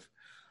positive.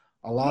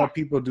 A lot of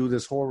people do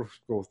this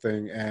horoscope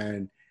thing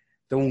and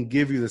they won't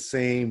give you the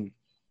same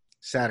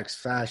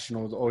satisfaction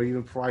or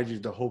even provide you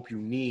the hope you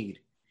need.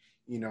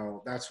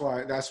 That's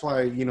why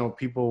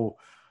people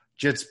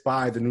just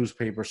buy the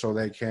newspaper so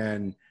they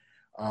can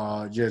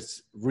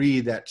just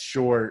read that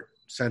short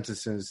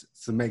sentences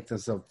to make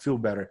themselves feel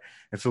better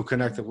and feel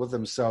connected with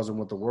themselves and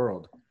with the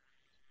world.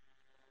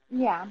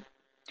 Yeah.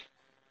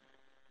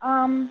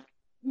 I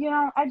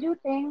do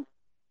think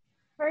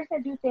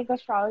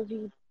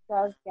astrology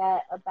has had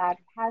a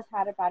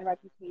bad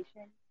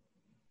reputation.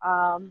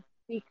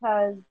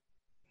 Because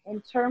in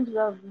terms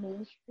of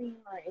mainstream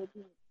or it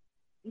being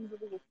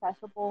easily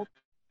accessible to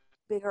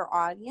a bigger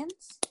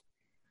audience,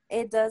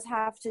 it does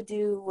have to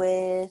do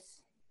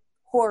with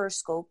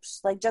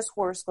horoscopes, like just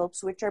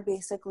horoscopes, which are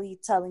basically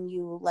telling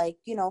you, like,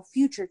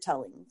 future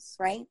tellings,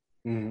 right?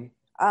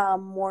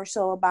 Mm-hmm. More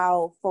so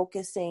about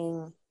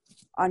focusing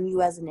on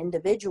you as an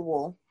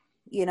individual,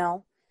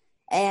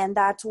 and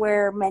that's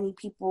where many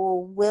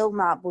people will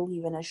not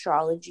believe in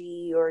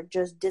astrology or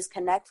just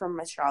disconnect from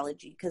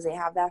astrology because they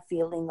have that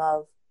feeling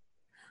of,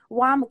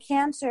 well, I'm a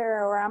Cancer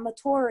or I'm a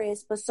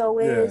Taurus, but so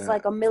is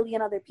like a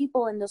million other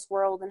people in this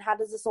world. And how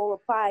does this all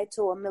apply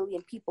to a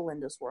million people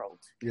in this world?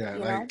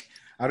 Yeah,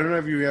 I don't know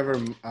if you ever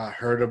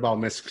heard about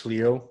Miss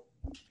Cleo.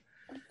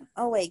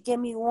 Oh, wait,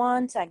 give me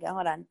 1 second.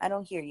 Hold on. I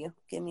don't hear you.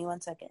 Give me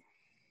 1 second.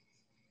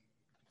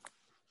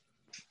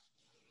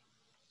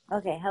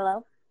 Okay,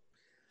 hello?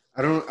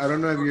 I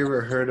don't know if you ever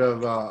heard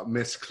of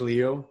Miss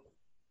Cleo.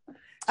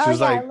 She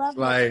was I love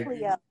Miss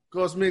Cleo.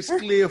 Goes Miss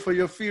Cleo for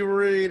your fever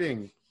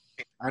reading.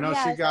 I know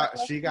she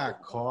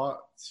got caught.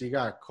 She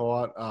got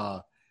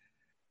caught.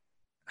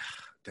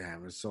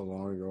 Damn, it's so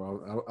long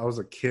ago. I was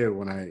a kid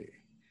when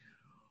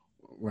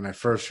I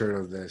first heard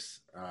of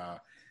this.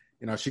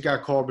 She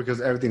got caught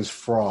because everything's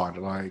fraud.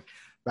 Like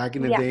back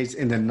in the days,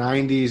 in the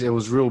 90s, it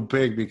was real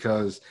big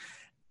because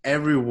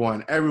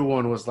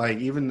everyone was like,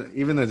 even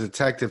the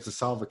detective to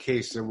solve a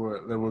case, they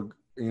would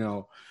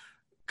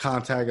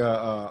contact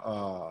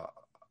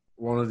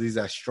one of these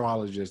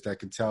astrologers that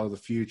could tell the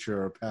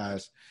future or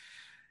past.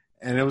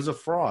 And it was a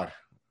fraud.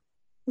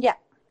 Yeah.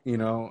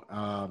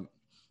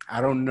 I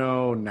don't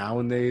know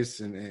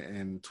nowadays in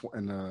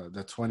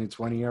the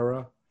 2020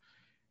 era,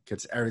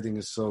 because everything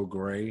is so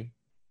gray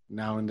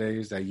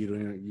nowadays that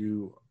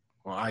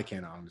I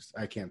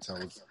can't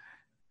tell.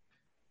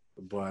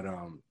 But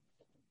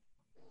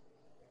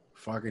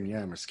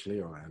fucking Miss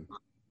Cleo, man.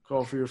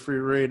 Call for your free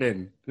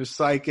reading. Just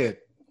psych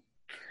it.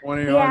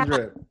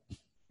 1-800.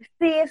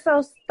 See,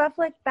 so stuff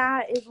like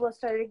that is what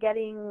started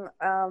getting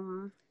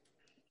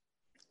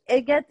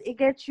it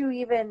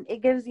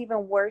gives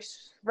even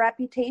worse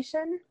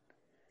reputation.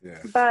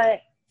 Yeah.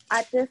 But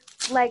at this,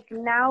 like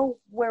now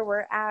where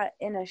we're at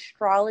in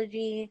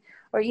astrology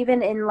or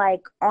even in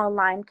like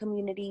online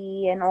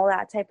community and all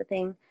that type of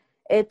thing,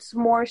 it's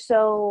more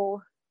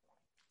so,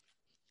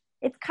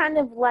 it's kind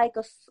of like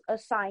a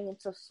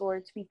science of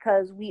sorts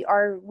because we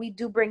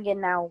do bring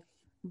in now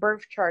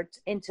birth charts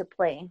into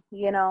play,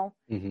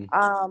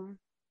 Mm-hmm.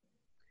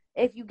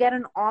 If you get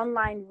an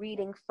online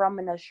reading from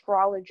an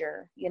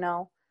astrologer,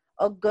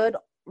 a good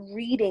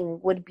reading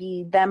would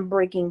be them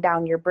breaking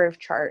down your birth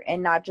chart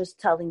and not just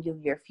telling you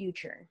your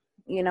future.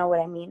 You know what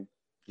I mean?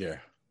 Yeah.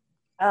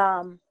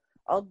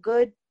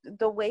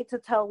 The way to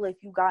tell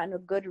if you've gotten a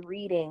good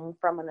reading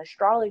from an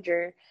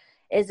astrologer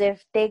is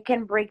if they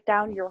can break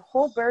down your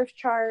whole birth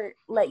chart,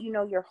 let you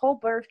know your whole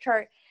birth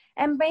chart,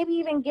 and maybe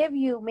even give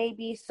you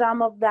maybe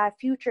some of that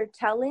future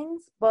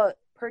tellings, but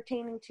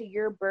pertaining to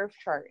your birth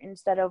chart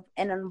instead of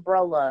an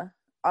umbrella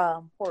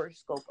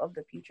horoscope of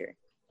the future.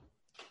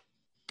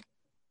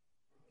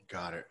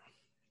 Got it.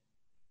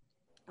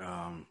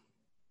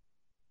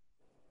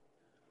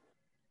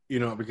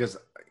 Because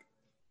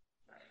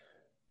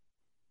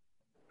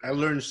I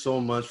learned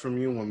so much from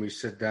you when we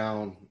sit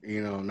down,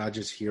 not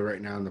just here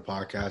right now in the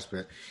podcast,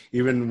 but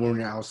even when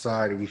we're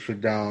outside and we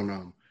sit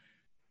down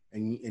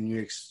and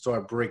you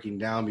start breaking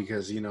down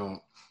because,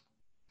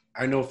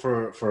 I know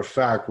for a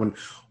fact when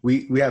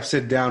we have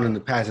sit down in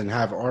the past and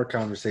have our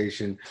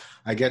conversation,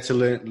 I get to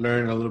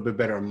learn a little bit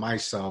better of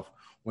myself.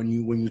 When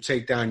you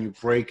take down, you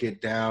break it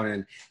down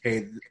and,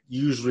 hey,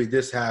 usually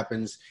this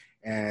happens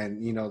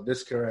and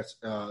this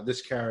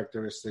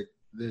characteristic,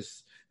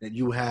 this that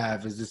you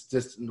have is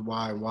this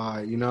why,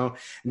 and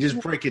just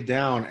break it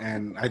down.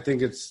 And I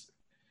think it's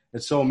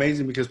so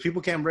amazing because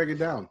people can't break it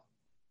down.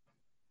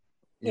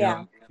 You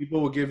know,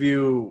 people will give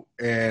you,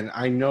 and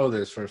I know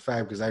this for a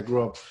fact because I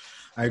grew up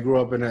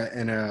in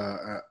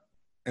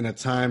a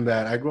time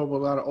that I grew up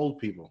with a lot of old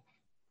people.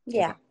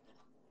 Yeah.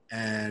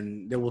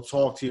 And they will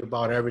talk to you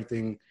about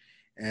everything,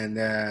 and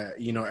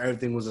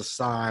everything was a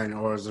sign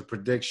or as a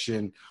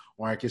prediction,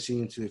 or I could see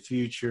into the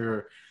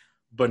future,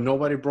 but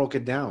nobody broke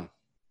it down.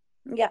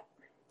 Yeah.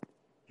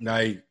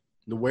 Like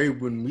the way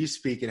when we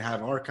speak and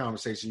have our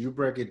conversation, you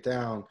break it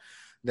down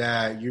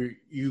that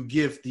you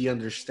give the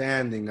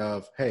understanding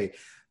of, hey,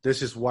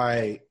 this is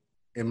why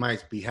it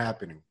might be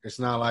happening. It's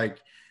not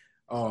like,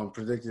 oh, I'm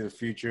predicting the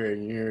future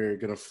and you're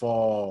gonna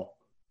fall,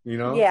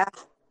 Yeah.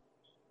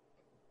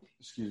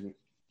 Excuse me.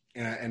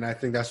 And I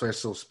think that's why it's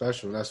so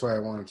special. That's why I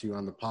wanted you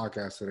on the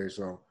podcast today,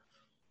 so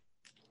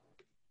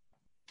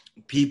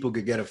people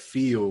could get a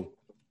feel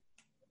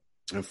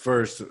at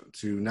first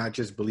to not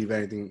just believe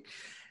anything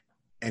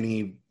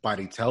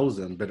anybody tells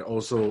them, but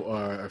also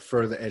a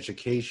further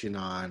education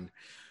on,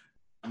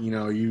 you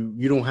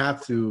don't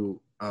have to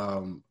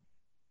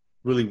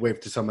really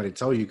wait for somebody to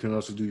tell you. You can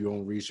also do your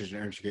own research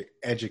and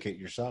educate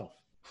yourself.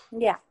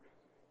 Yeah.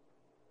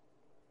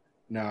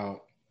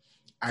 Now,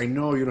 I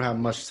know you don't have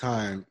much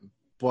time,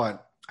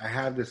 but I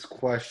have this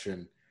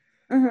question,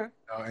 mm-hmm.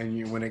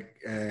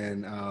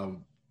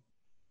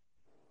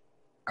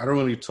 I don't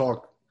really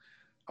talk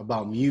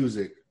about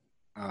music.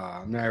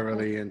 I'm not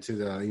really into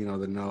the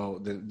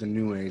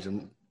new age.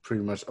 I'm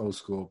pretty much old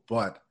school,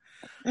 but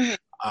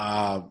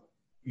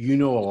you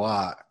know a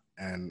lot,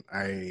 and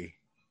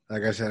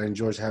like I said, I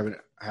enjoy having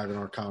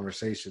our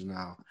conversation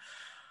now.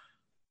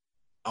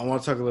 I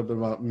want to talk a little bit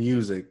about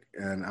music,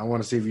 and I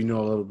want to see if you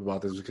know a little bit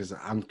about this because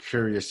I'm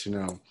curious to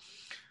know.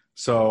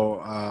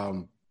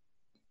 So,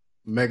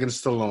 Megan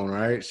Stallone,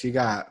 right? She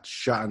got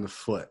shot in the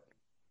foot,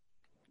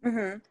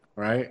 mm-hmm.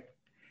 right?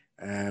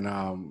 And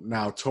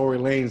now Tory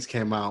Lanez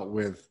came out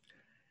with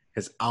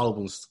his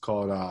albums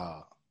called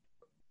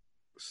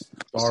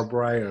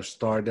Starbright or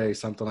Star Day,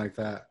 something like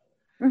that.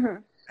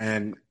 Mm-hmm.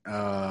 And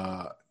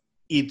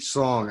each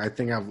song, I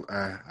think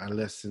I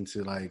listened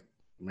to like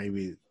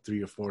maybe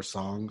 3 or 4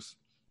 songs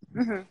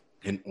mm-hmm.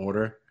 in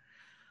order.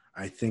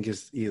 I think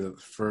it's either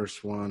the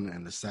first one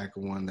and the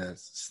second one that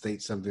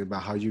states something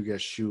about how you get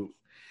shoot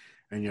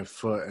in your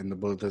foot and the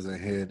bullet doesn't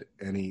hit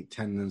any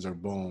tendons or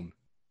bone.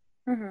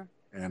 Mm-hmm.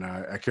 And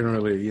I couldn't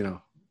really,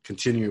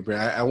 continue, but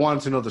I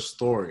wanted to know the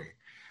story.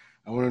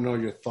 I want to know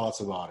your thoughts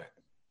about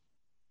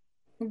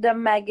it. The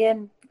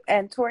Megan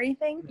and Tory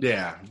thing?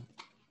 Yeah.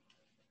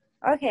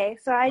 Okay,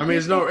 so I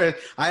mean,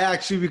 I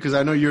actually, because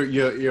I know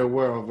you're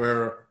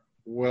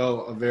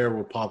well aware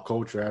with pop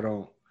culture. I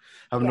don't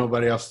have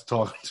nobody else to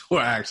talk to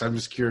or ask. I'm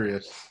just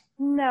curious.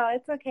 No,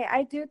 it's okay.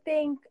 I do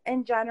think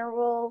in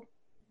general,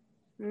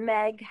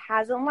 Meg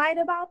hasn't lied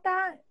about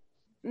that,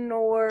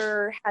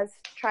 nor has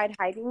tried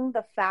hiding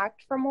the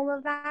fact from all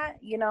of that,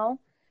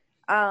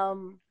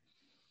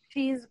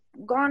 She's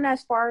gone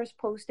as far as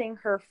posting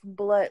her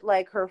blood,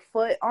 like her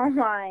foot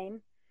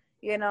online,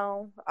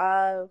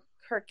 her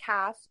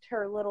cast,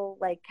 her little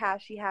like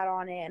cast she had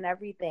on it and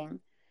everything.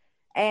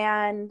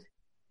 And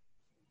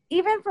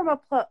even from a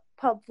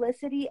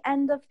publicity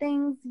end of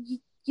things,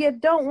 you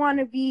don't want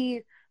to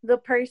be the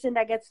person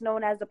that gets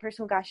known as the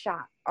person who got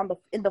shot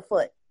in the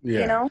foot,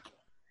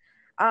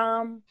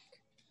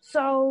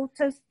 So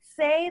to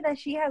say that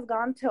she has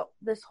gone to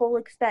this whole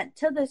extent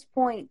to this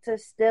point to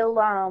still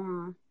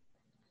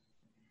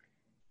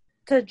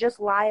to just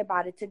lie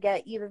about it to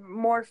get even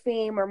more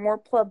fame or more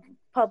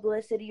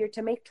publicity or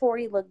to make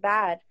Tory look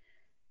bad,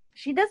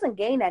 she doesn't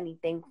gain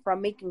anything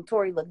from making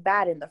Tory look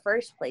bad in the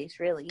first place,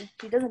 really.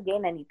 She doesn't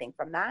gain anything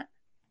from that.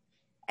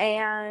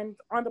 And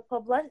on the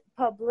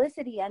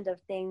publicity end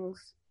of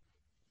things,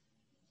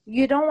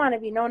 you don't want to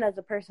be known as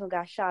the person who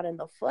got shot in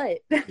the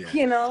foot,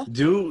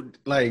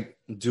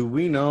 Do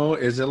we know,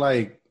 is it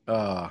like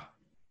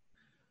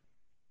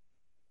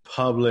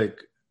public,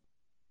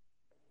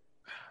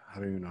 I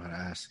don't even know how to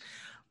ask,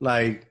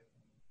 like,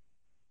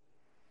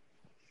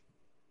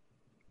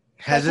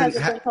 has it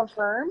been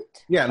confirmed?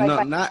 Yeah,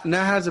 not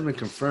has it been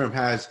confirmed.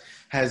 Has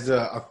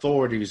the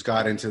authorities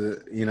got into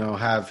the,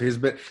 have his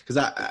been, because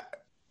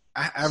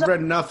I've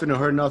read nothing or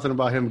heard nothing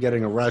about him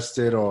getting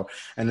arrested or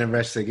an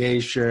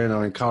investigation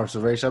or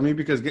incarceration. I mean,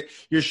 because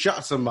you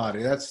shot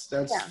somebody, that's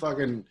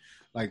fucking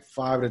like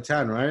 5 to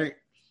 10, right?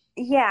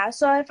 Yeah.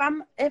 So if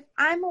I'm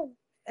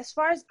as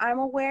far as I'm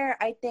aware,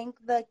 I think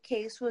the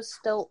case was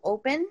still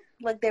open.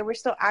 Like they were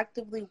still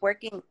actively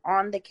working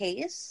on the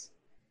case.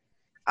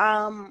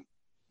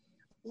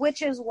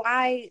 Which is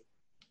why,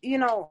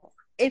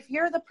 if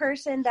you're the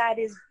person that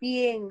is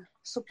being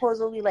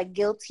supposedly like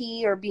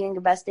guilty or being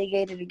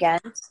investigated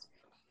against,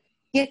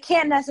 you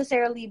can't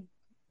necessarily,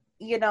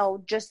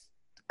 just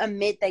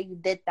admit that you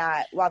did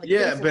that while the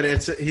case but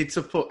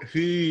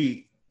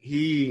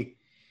he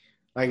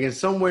like in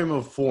some way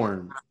or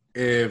form,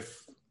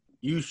 if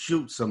you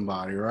shoot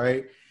somebody,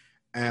 right,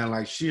 and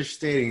like she's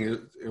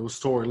stating, it was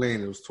Tory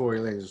Lanez, it was Tory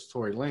Lanez, it was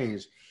Tory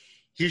Lanez.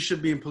 He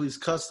should be in police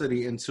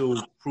custody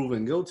until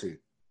proven guilty.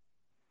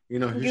 You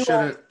know,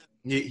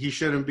 he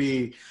shouldn't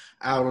be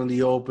out on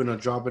the open or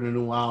dropping a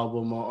new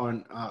album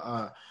or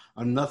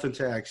on nothing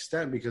to that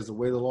extent, because the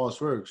way the law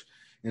works,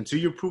 until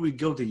you're proven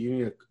guilty, you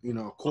need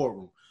a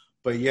courtroom.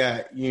 But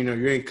yeah,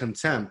 you're in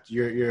contempt.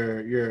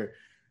 You're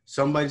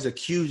somebody's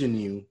accusing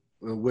you,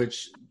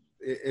 which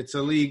it's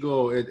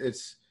illegal.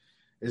 It's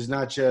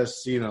not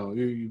just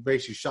you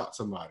basically shot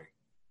somebody.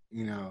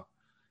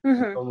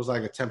 It's almost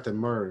like attempted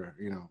murder.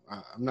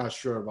 I'm not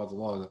sure about the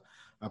law.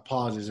 I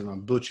apologize if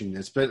I'm butchering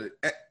this, but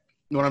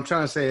what I'm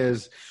trying to say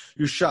is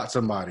you shot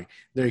somebody.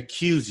 They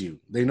accuse you.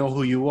 They know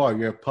who you are.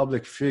 You're a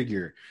public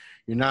figure.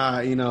 You're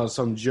not,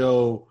 some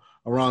Joe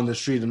around the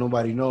street that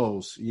nobody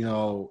knows.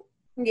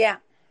 Yeah.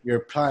 You're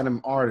a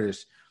platinum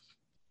artist.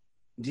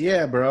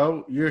 Yeah,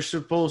 bro. You're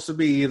supposed to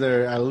be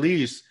either at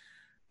least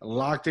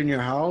locked in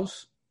your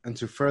house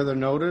until further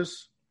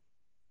notice.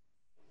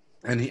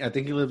 And I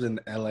think he lives in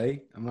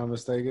L.A., I'm not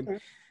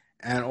mistaken.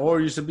 Mm-hmm. Or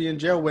you should be in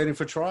jail waiting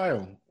for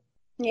trial.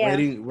 Yeah.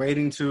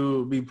 Waiting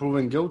to be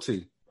proven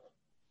guilty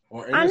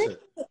or innocent.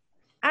 Honestly,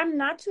 I'm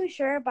not too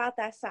sure about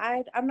that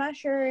side. I'm not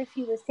sure if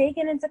he was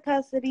taken into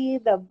custody,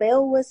 the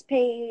bail was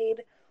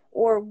paid,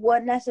 or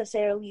what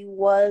necessarily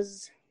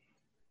was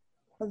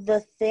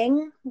the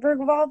thing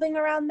revolving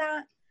around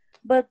that.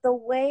 But the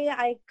way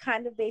I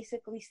kind of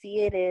basically see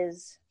it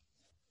is,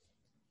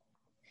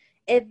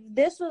 if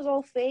this was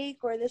all fake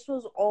or this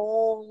was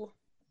all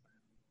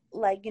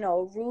like,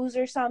 a ruse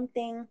or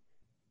something,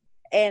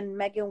 and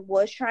Megan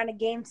was trying to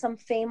gain some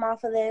fame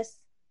off of this,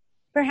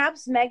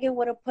 perhaps Megan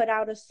would have put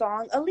out a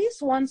song, at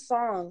least one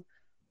song,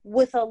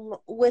 with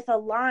a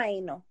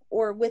line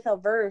or with a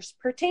verse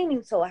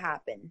pertaining to what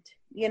happened,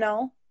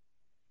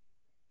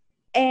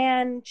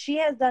 And she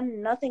has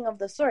done nothing of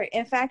the sort.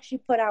 In fact, she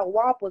put out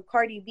WAP with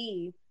Cardi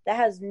B that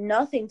has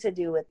nothing to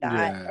do with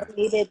that. Yeah. And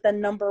made it the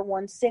number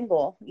one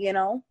single,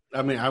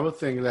 I mean, I would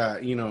think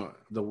that,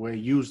 the way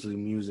usually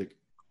music,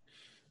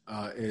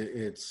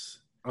 it's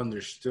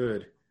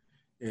understood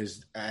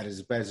is at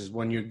its best is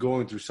when you're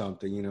going through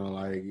something,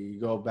 like you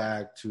go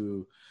back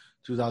to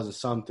 2000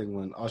 something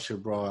when Usher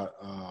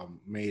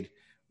made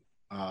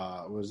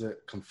was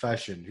it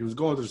Confession. He was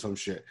going through some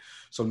shit.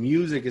 So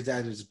music is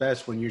at its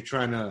best when you're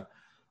trying to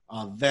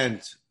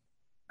vent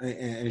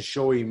and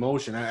show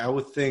emotion. I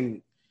would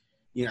think,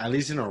 at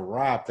least in a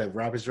rap, that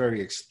rap is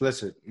very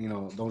explicit,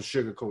 don't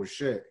sugarcoat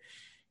shit.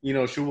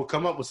 She will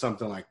come up with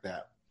something like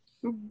that.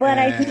 But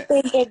I do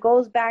think it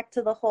goes back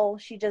to the whole,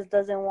 she just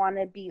doesn't want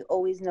to be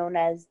always known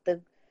as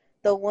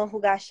the one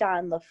who got shot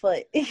in the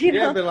foot.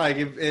 Yeah, but like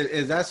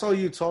if that's all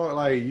you talk,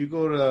 like you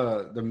go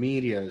to the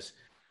medias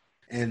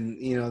and,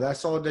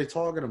 that's all they're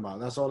talking about.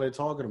 That's all they're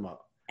talking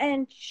about.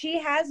 And she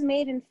has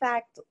made, in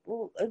fact,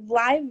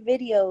 live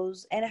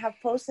videos and have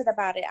posted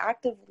about it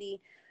actively,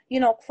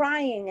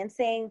 crying and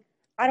saying,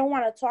 I don't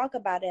want to talk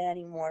about it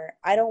anymore.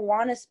 I don't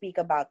want to speak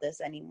about this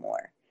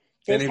anymore.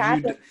 If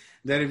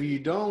you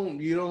don't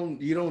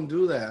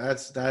do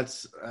that.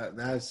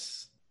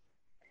 That's.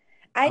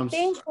 I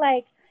think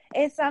like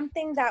it's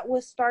something that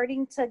was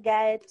starting to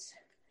get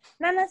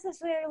not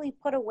necessarily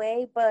put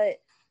away, but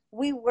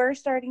we were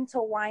starting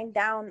to wind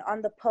down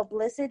on the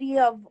publicity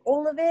of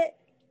all of it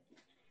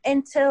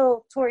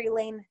until Tory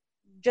Lanez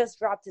just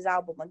dropped his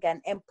album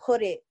again and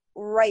put it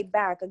right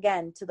back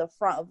again to the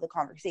front of the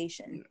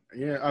conversation.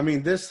 Yeah, I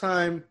mean, this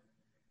time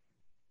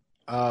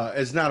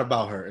it's not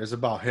about her. It's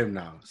about him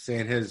now,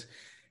 saying his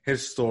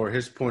story,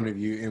 his point of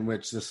view, in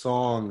which the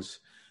songs,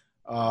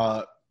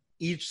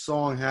 each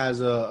song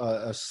has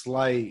a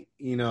slight,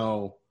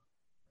 I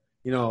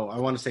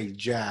want to say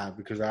jab,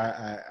 because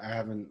I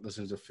haven't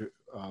listened to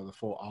the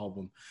full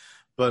album,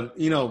 but,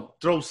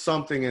 throw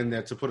something in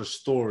there to put a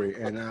story.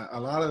 And a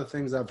lot of the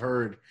things I've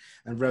heard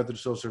and read through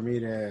social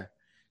media,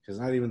 because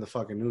not even the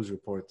fucking news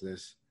report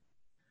this,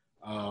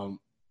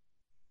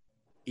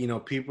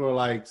 people are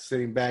like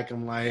sitting back.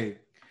 I'm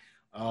like,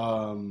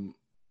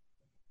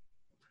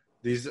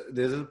 there's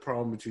a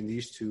problem between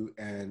these two,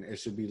 and it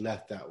should be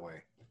left that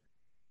way.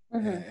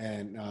 Mm-hmm.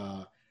 And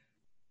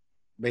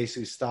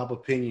basically stop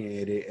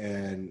opinionating,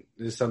 and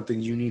there's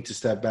something you need to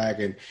step back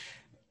and,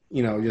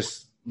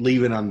 just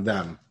leave it on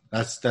them.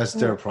 That's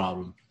their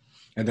problem.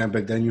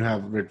 But then you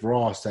have Rick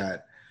Ross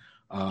that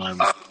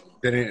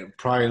didn't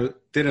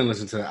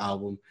listen to the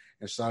album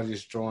and started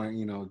just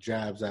throwing,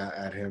 jabs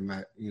at him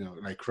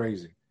like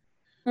crazy.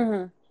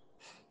 Mm-hmm.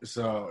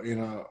 So,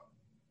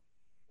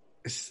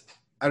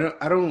 I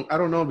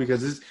don't know,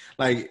 because it's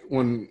like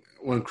when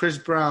Chris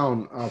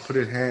Brown put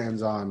his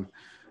hands on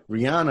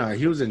Rihanna,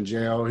 he was in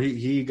jail.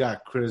 He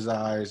got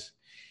criticized,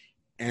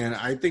 and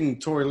I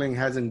think Tory Lanez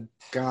hasn't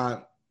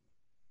got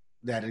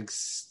that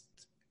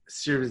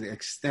serious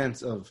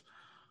extent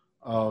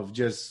of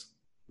just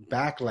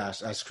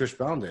backlash as Chris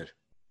Brown did.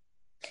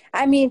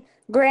 I mean,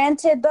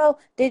 granted, though,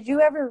 did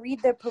you ever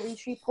read the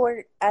police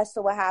report as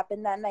to what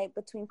happened that night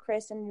between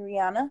Chris and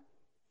Rihanna?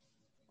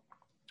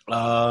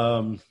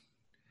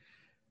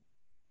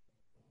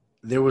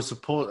 they were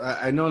supposed.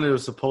 I know they were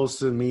supposed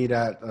to meet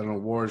at an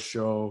award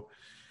show,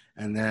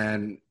 and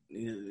then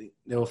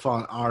they were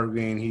found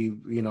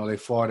arguing. They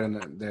fought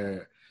in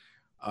their,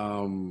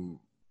 what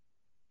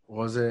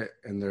was it,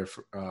 in their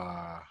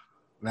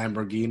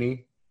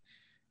Lamborghini.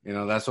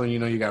 That's when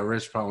you got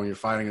rich power, when you're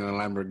fighting in a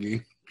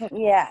Lamborghini.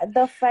 Yeah,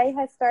 the fight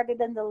had started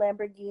in the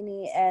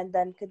Lamborghini and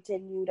then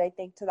continued, I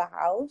think, to the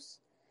house.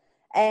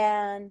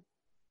 And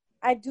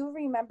I do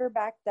remember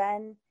back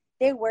then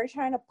they were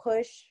trying to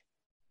push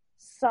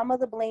some of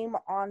the blame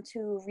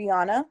onto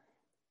Rihanna,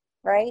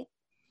 right,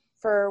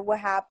 for what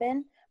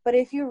happened. But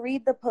if you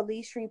read the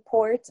police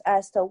reports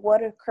as to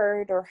what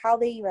occurred or how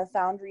they even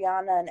found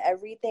Rihanna and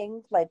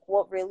everything, like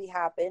what really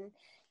happened,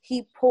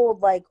 he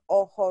pulled like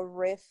a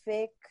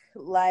horrific,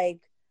 like,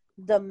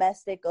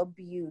 domestic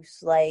abuse,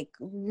 like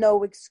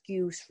no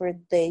excuse for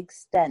the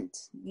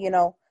extent,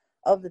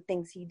 of the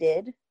things he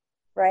did,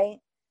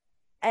 right?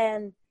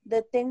 And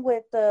the thing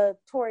with the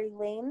Tory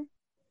Lane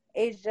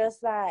is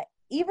just that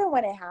even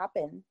when it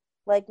happened,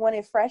 like when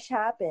it fresh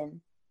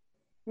happened,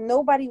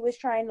 nobody was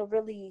trying to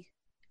really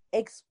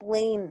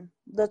explain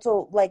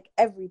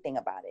everything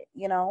about it,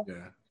 Yeah.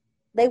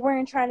 They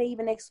weren't trying to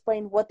even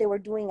explain what they were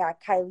doing at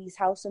Kylie's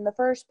house in the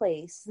first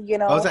place, Oh,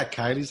 was that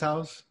Kylie's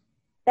house?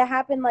 That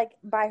happened like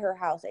by her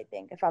house, I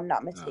think, if I'm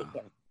not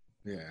mistaken.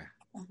 Yeah.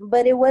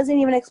 But it wasn't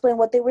even explained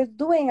what they were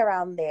doing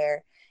around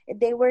there.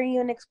 They weren't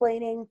even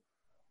explaining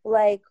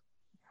like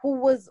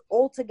who was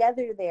all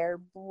together there.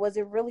 Was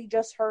it really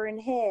just her and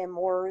him,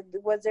 or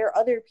was there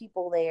other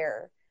people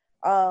there?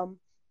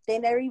 They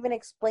never even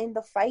explained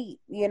the fight,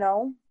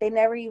 They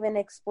never even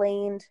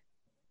explained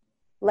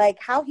like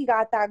how he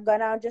got that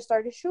gun out and just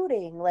started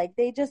shooting. Like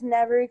they just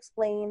never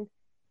explained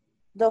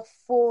the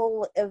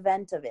full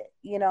event of it,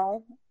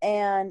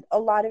 and a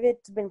lot of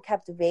it's been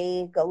kept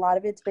vague. A lot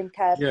of it's been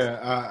kept.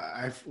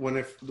 Yeah, when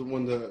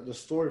the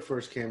story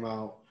first came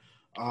out,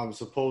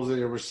 supposedly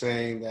they were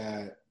saying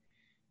that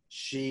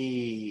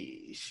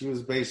she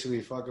was basically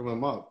fucking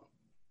him up,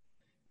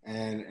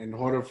 and in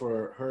order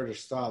for her to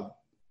stop,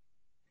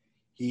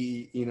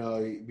 he,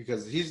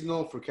 because he's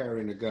known for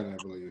carrying a gun, I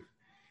believe,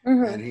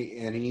 and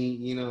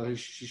he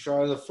she shot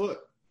her in the foot,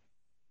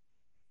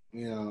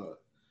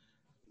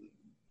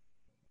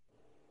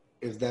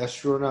 If that's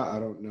true or not, I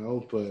don't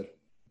know, but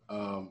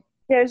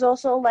there's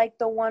also like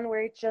the one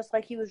where it's just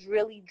like he was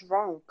really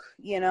drunk,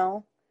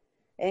 and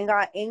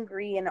got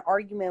angry in an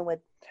argument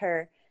with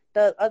her.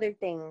 The other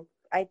thing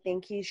I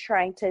think he's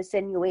trying to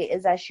insinuate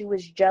is that she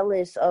was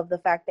jealous of the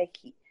fact that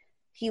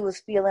he was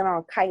feeling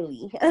on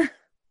Kylie.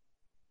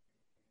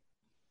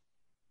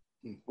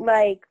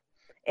 Like,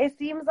 it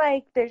seems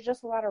like there's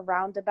just a lot of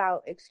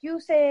roundabout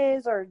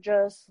excuses, or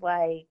just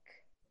like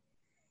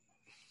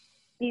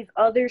these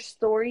other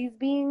stories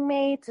being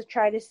made to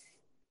try to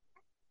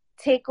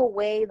take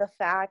away the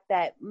fact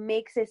that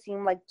makes it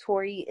seem like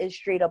Tory is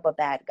straight up a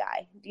bad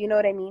guy. Do you know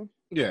what I mean?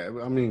 Yeah,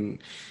 I mean,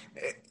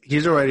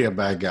 he's already a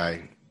bad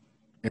guy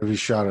if he's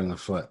shot in the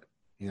foot,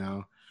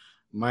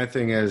 My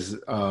thing is,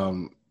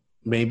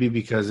 maybe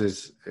because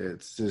it's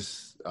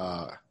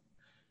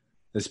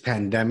this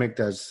pandemic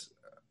that's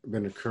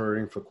been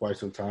occurring for quite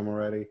some time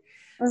already,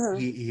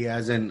 he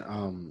hasn't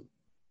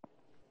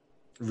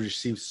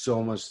received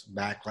so much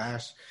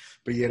backlash,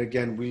 but yet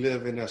again, we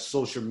live in a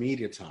social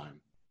media time,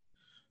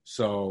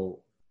 so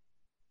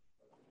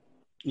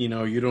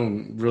you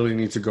don't really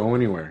need to go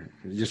anywhere.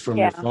 Just from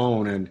your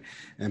phone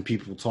and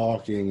people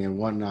talking and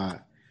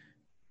whatnot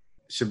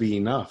should be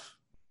enough.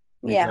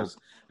 Because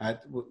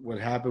what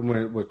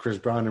happened with Chris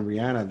Brown and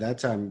Rihanna at that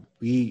time,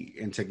 we,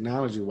 in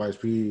technology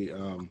wise, we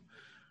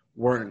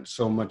weren't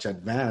so much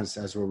advanced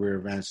as where we're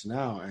advanced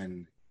now,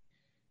 and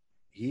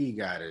he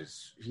got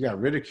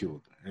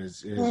ridiculed.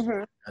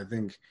 I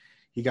think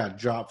he got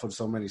dropped for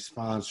so many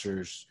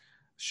sponsors,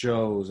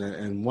 shows,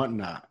 and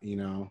whatnot,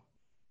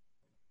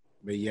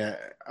 But yeah,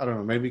 I don't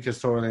know. Maybe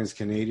because Tory Lane's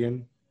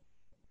Canadian.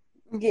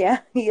 Yeah,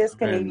 he is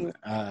Canadian.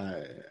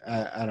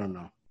 I don't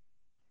know.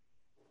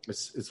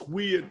 It's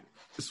weird.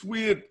 It's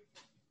weird.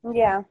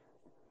 Yeah.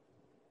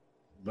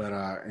 But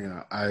I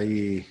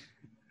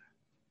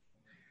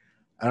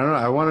don't know.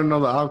 I want to know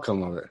the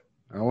outcome of it.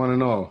 I want to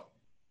know.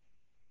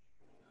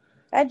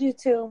 I do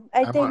too.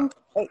 I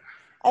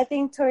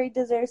think Tory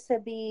deserves to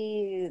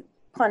be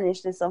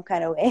punished in some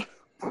kind of way.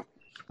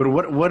 But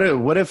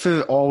what if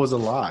it all was a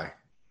lie?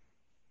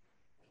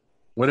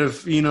 What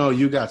if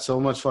you got so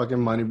much fucking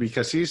money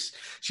because she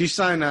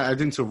signed I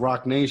think to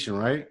Rock Nation,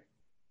 right?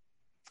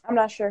 I'm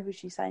not sure who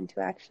she signed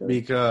to actually.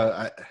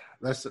 Because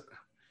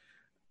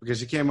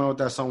she came out with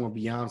that song with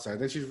Beyonce. I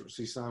think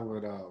she signed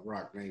with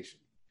Rock Nation.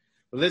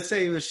 But let's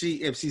say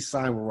if she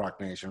signed with Rock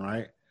Nation,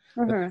 right?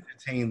 Let's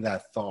entertain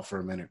that thought for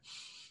a minute.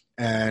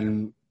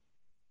 And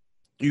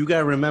you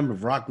gotta remember,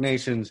 Rock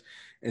Nation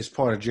is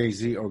part of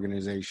Jay-Z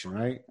organization,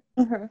 right?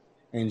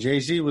 And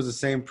Jay-Z was the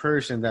same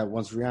person that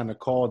once Rihanna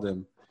called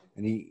him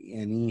and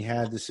he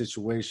had the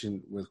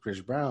situation with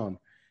Chris Brown,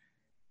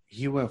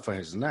 he went for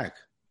his neck.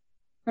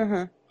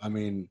 I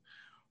mean,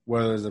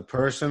 whether it's a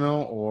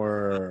personal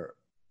or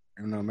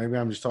maybe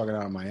I'm just talking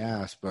out of my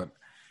ass, but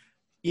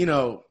you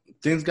know,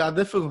 things got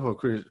difficult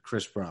for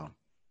Chris Brown.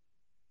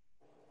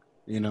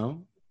 You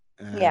know?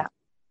 And Yeah.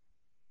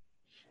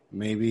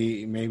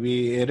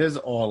 Maybe it is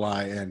all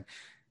lie, and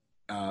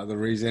the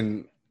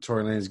reason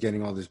Tory Lanez is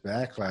getting all this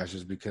backlash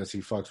is because he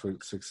fucks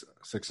with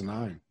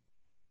 6ix9ine.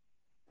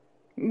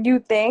 You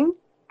think?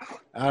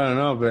 I don't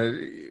know, but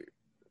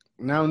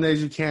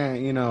nowadays you can't,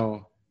 you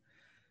know,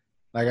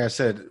 like I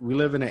said, we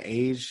live in an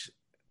age,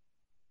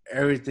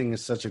 everything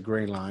is such a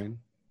gray line.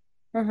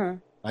 Mm-hmm.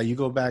 Like you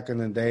go back in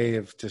the day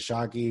of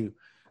Tashaki,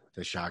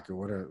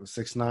 whatever,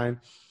 6ix9ine,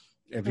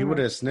 if he would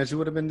have snitched, he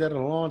would have been dead a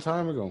long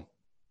time ago.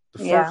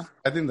 I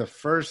think the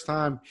first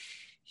time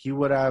he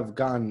would have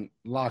gotten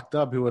locked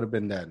up, he would have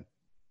been dead.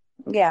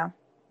 Yeah.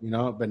 You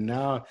know, but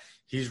now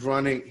he's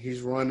running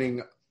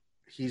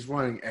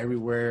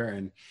everywhere,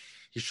 and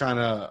he's trying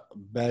to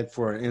beg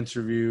for an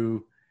interview.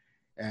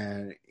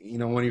 And, you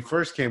know, when he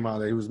first came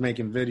out, he was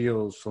making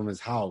videos from his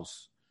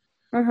house.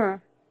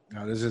 Mm-hmm.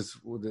 Now, this is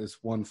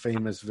this one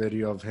famous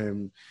video of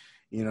him,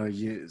 you know,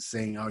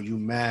 saying, "Oh, you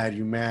mad,"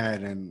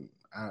 and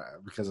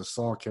because a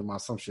song came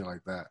out, some shit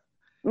like that.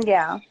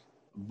 Yeah.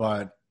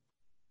 But,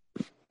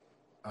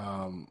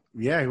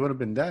 yeah, he would have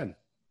been dead.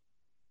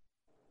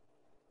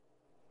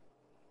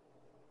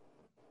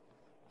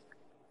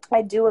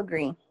 I do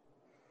agree.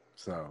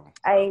 So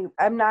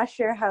I'm not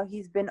sure how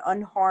he's been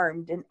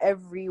unharmed in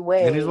every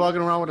way. And he's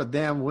walking around with a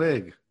damn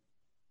wig.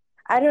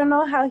 I don't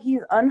know how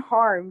he's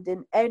unharmed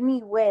in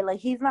any way. Like,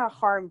 he's not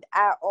harmed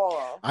at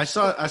all. I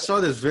saw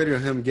this video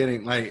of him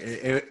getting, like,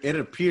 it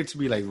appeared to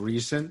be, like,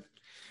 recent.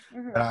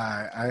 Mm-hmm.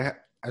 But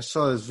I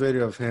saw this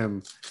video of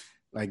him,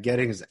 like,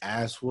 getting his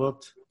ass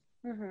whooped.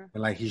 Mm-hmm.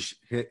 And, like,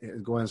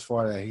 going as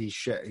far that he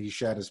shat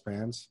his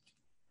pants.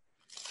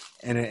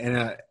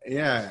 And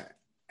yeah.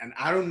 And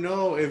I don't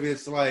know if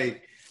it's,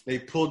 like, they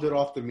pulled it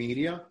off the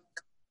media.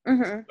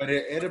 Mm-hmm. But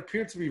it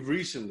appeared to be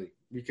recently.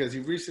 Because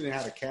he recently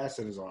had a cast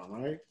in his arm,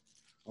 right?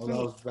 Oh, that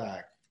was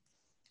back.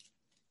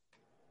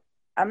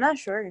 I'm not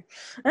sure.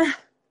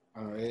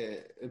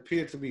 It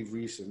appeared to be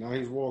recent. Now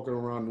he's walking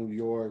around New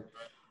York,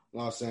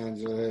 Los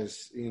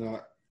Angeles, you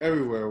know,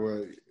 everywhere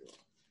where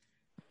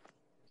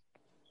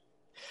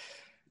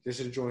just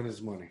enjoying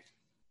his money.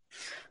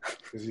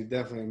 Because he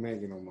definitely ain't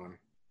making no money.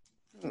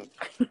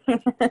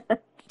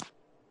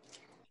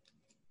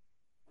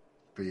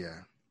 But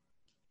yeah.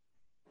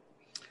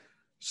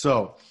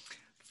 So,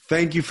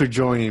 thank you for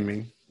joining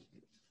me.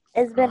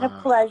 It's been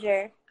a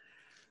pleasure.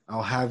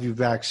 I'll have you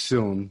back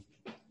soon.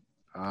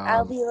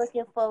 I'll be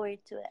looking forward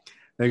to it.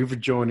 Thank you for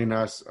joining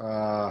us.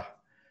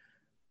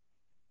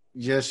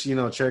 Just, you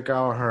know, check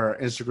out her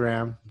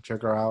Instagram.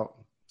 Check her out.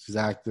 She's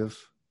active.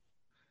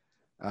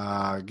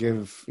 Let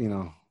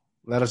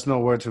us know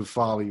where to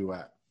follow you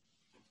at.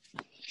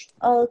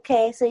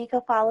 Okay, so you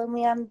can follow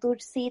me on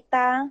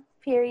Dulcita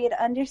 __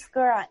 on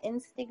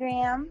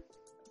Instagram.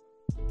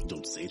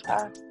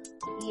 Dulcita.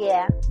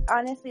 Yeah,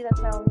 honestly,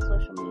 that's my only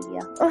social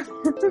media. All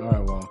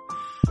right, well,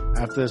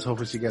 after this,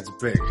 hopefully she gets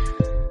big.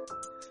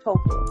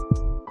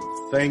 Hopefully.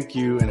 Thank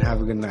you, and have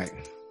a good night.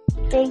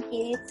 Thank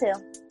you. You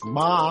too.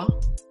 Bye.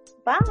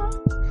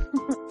 Bye.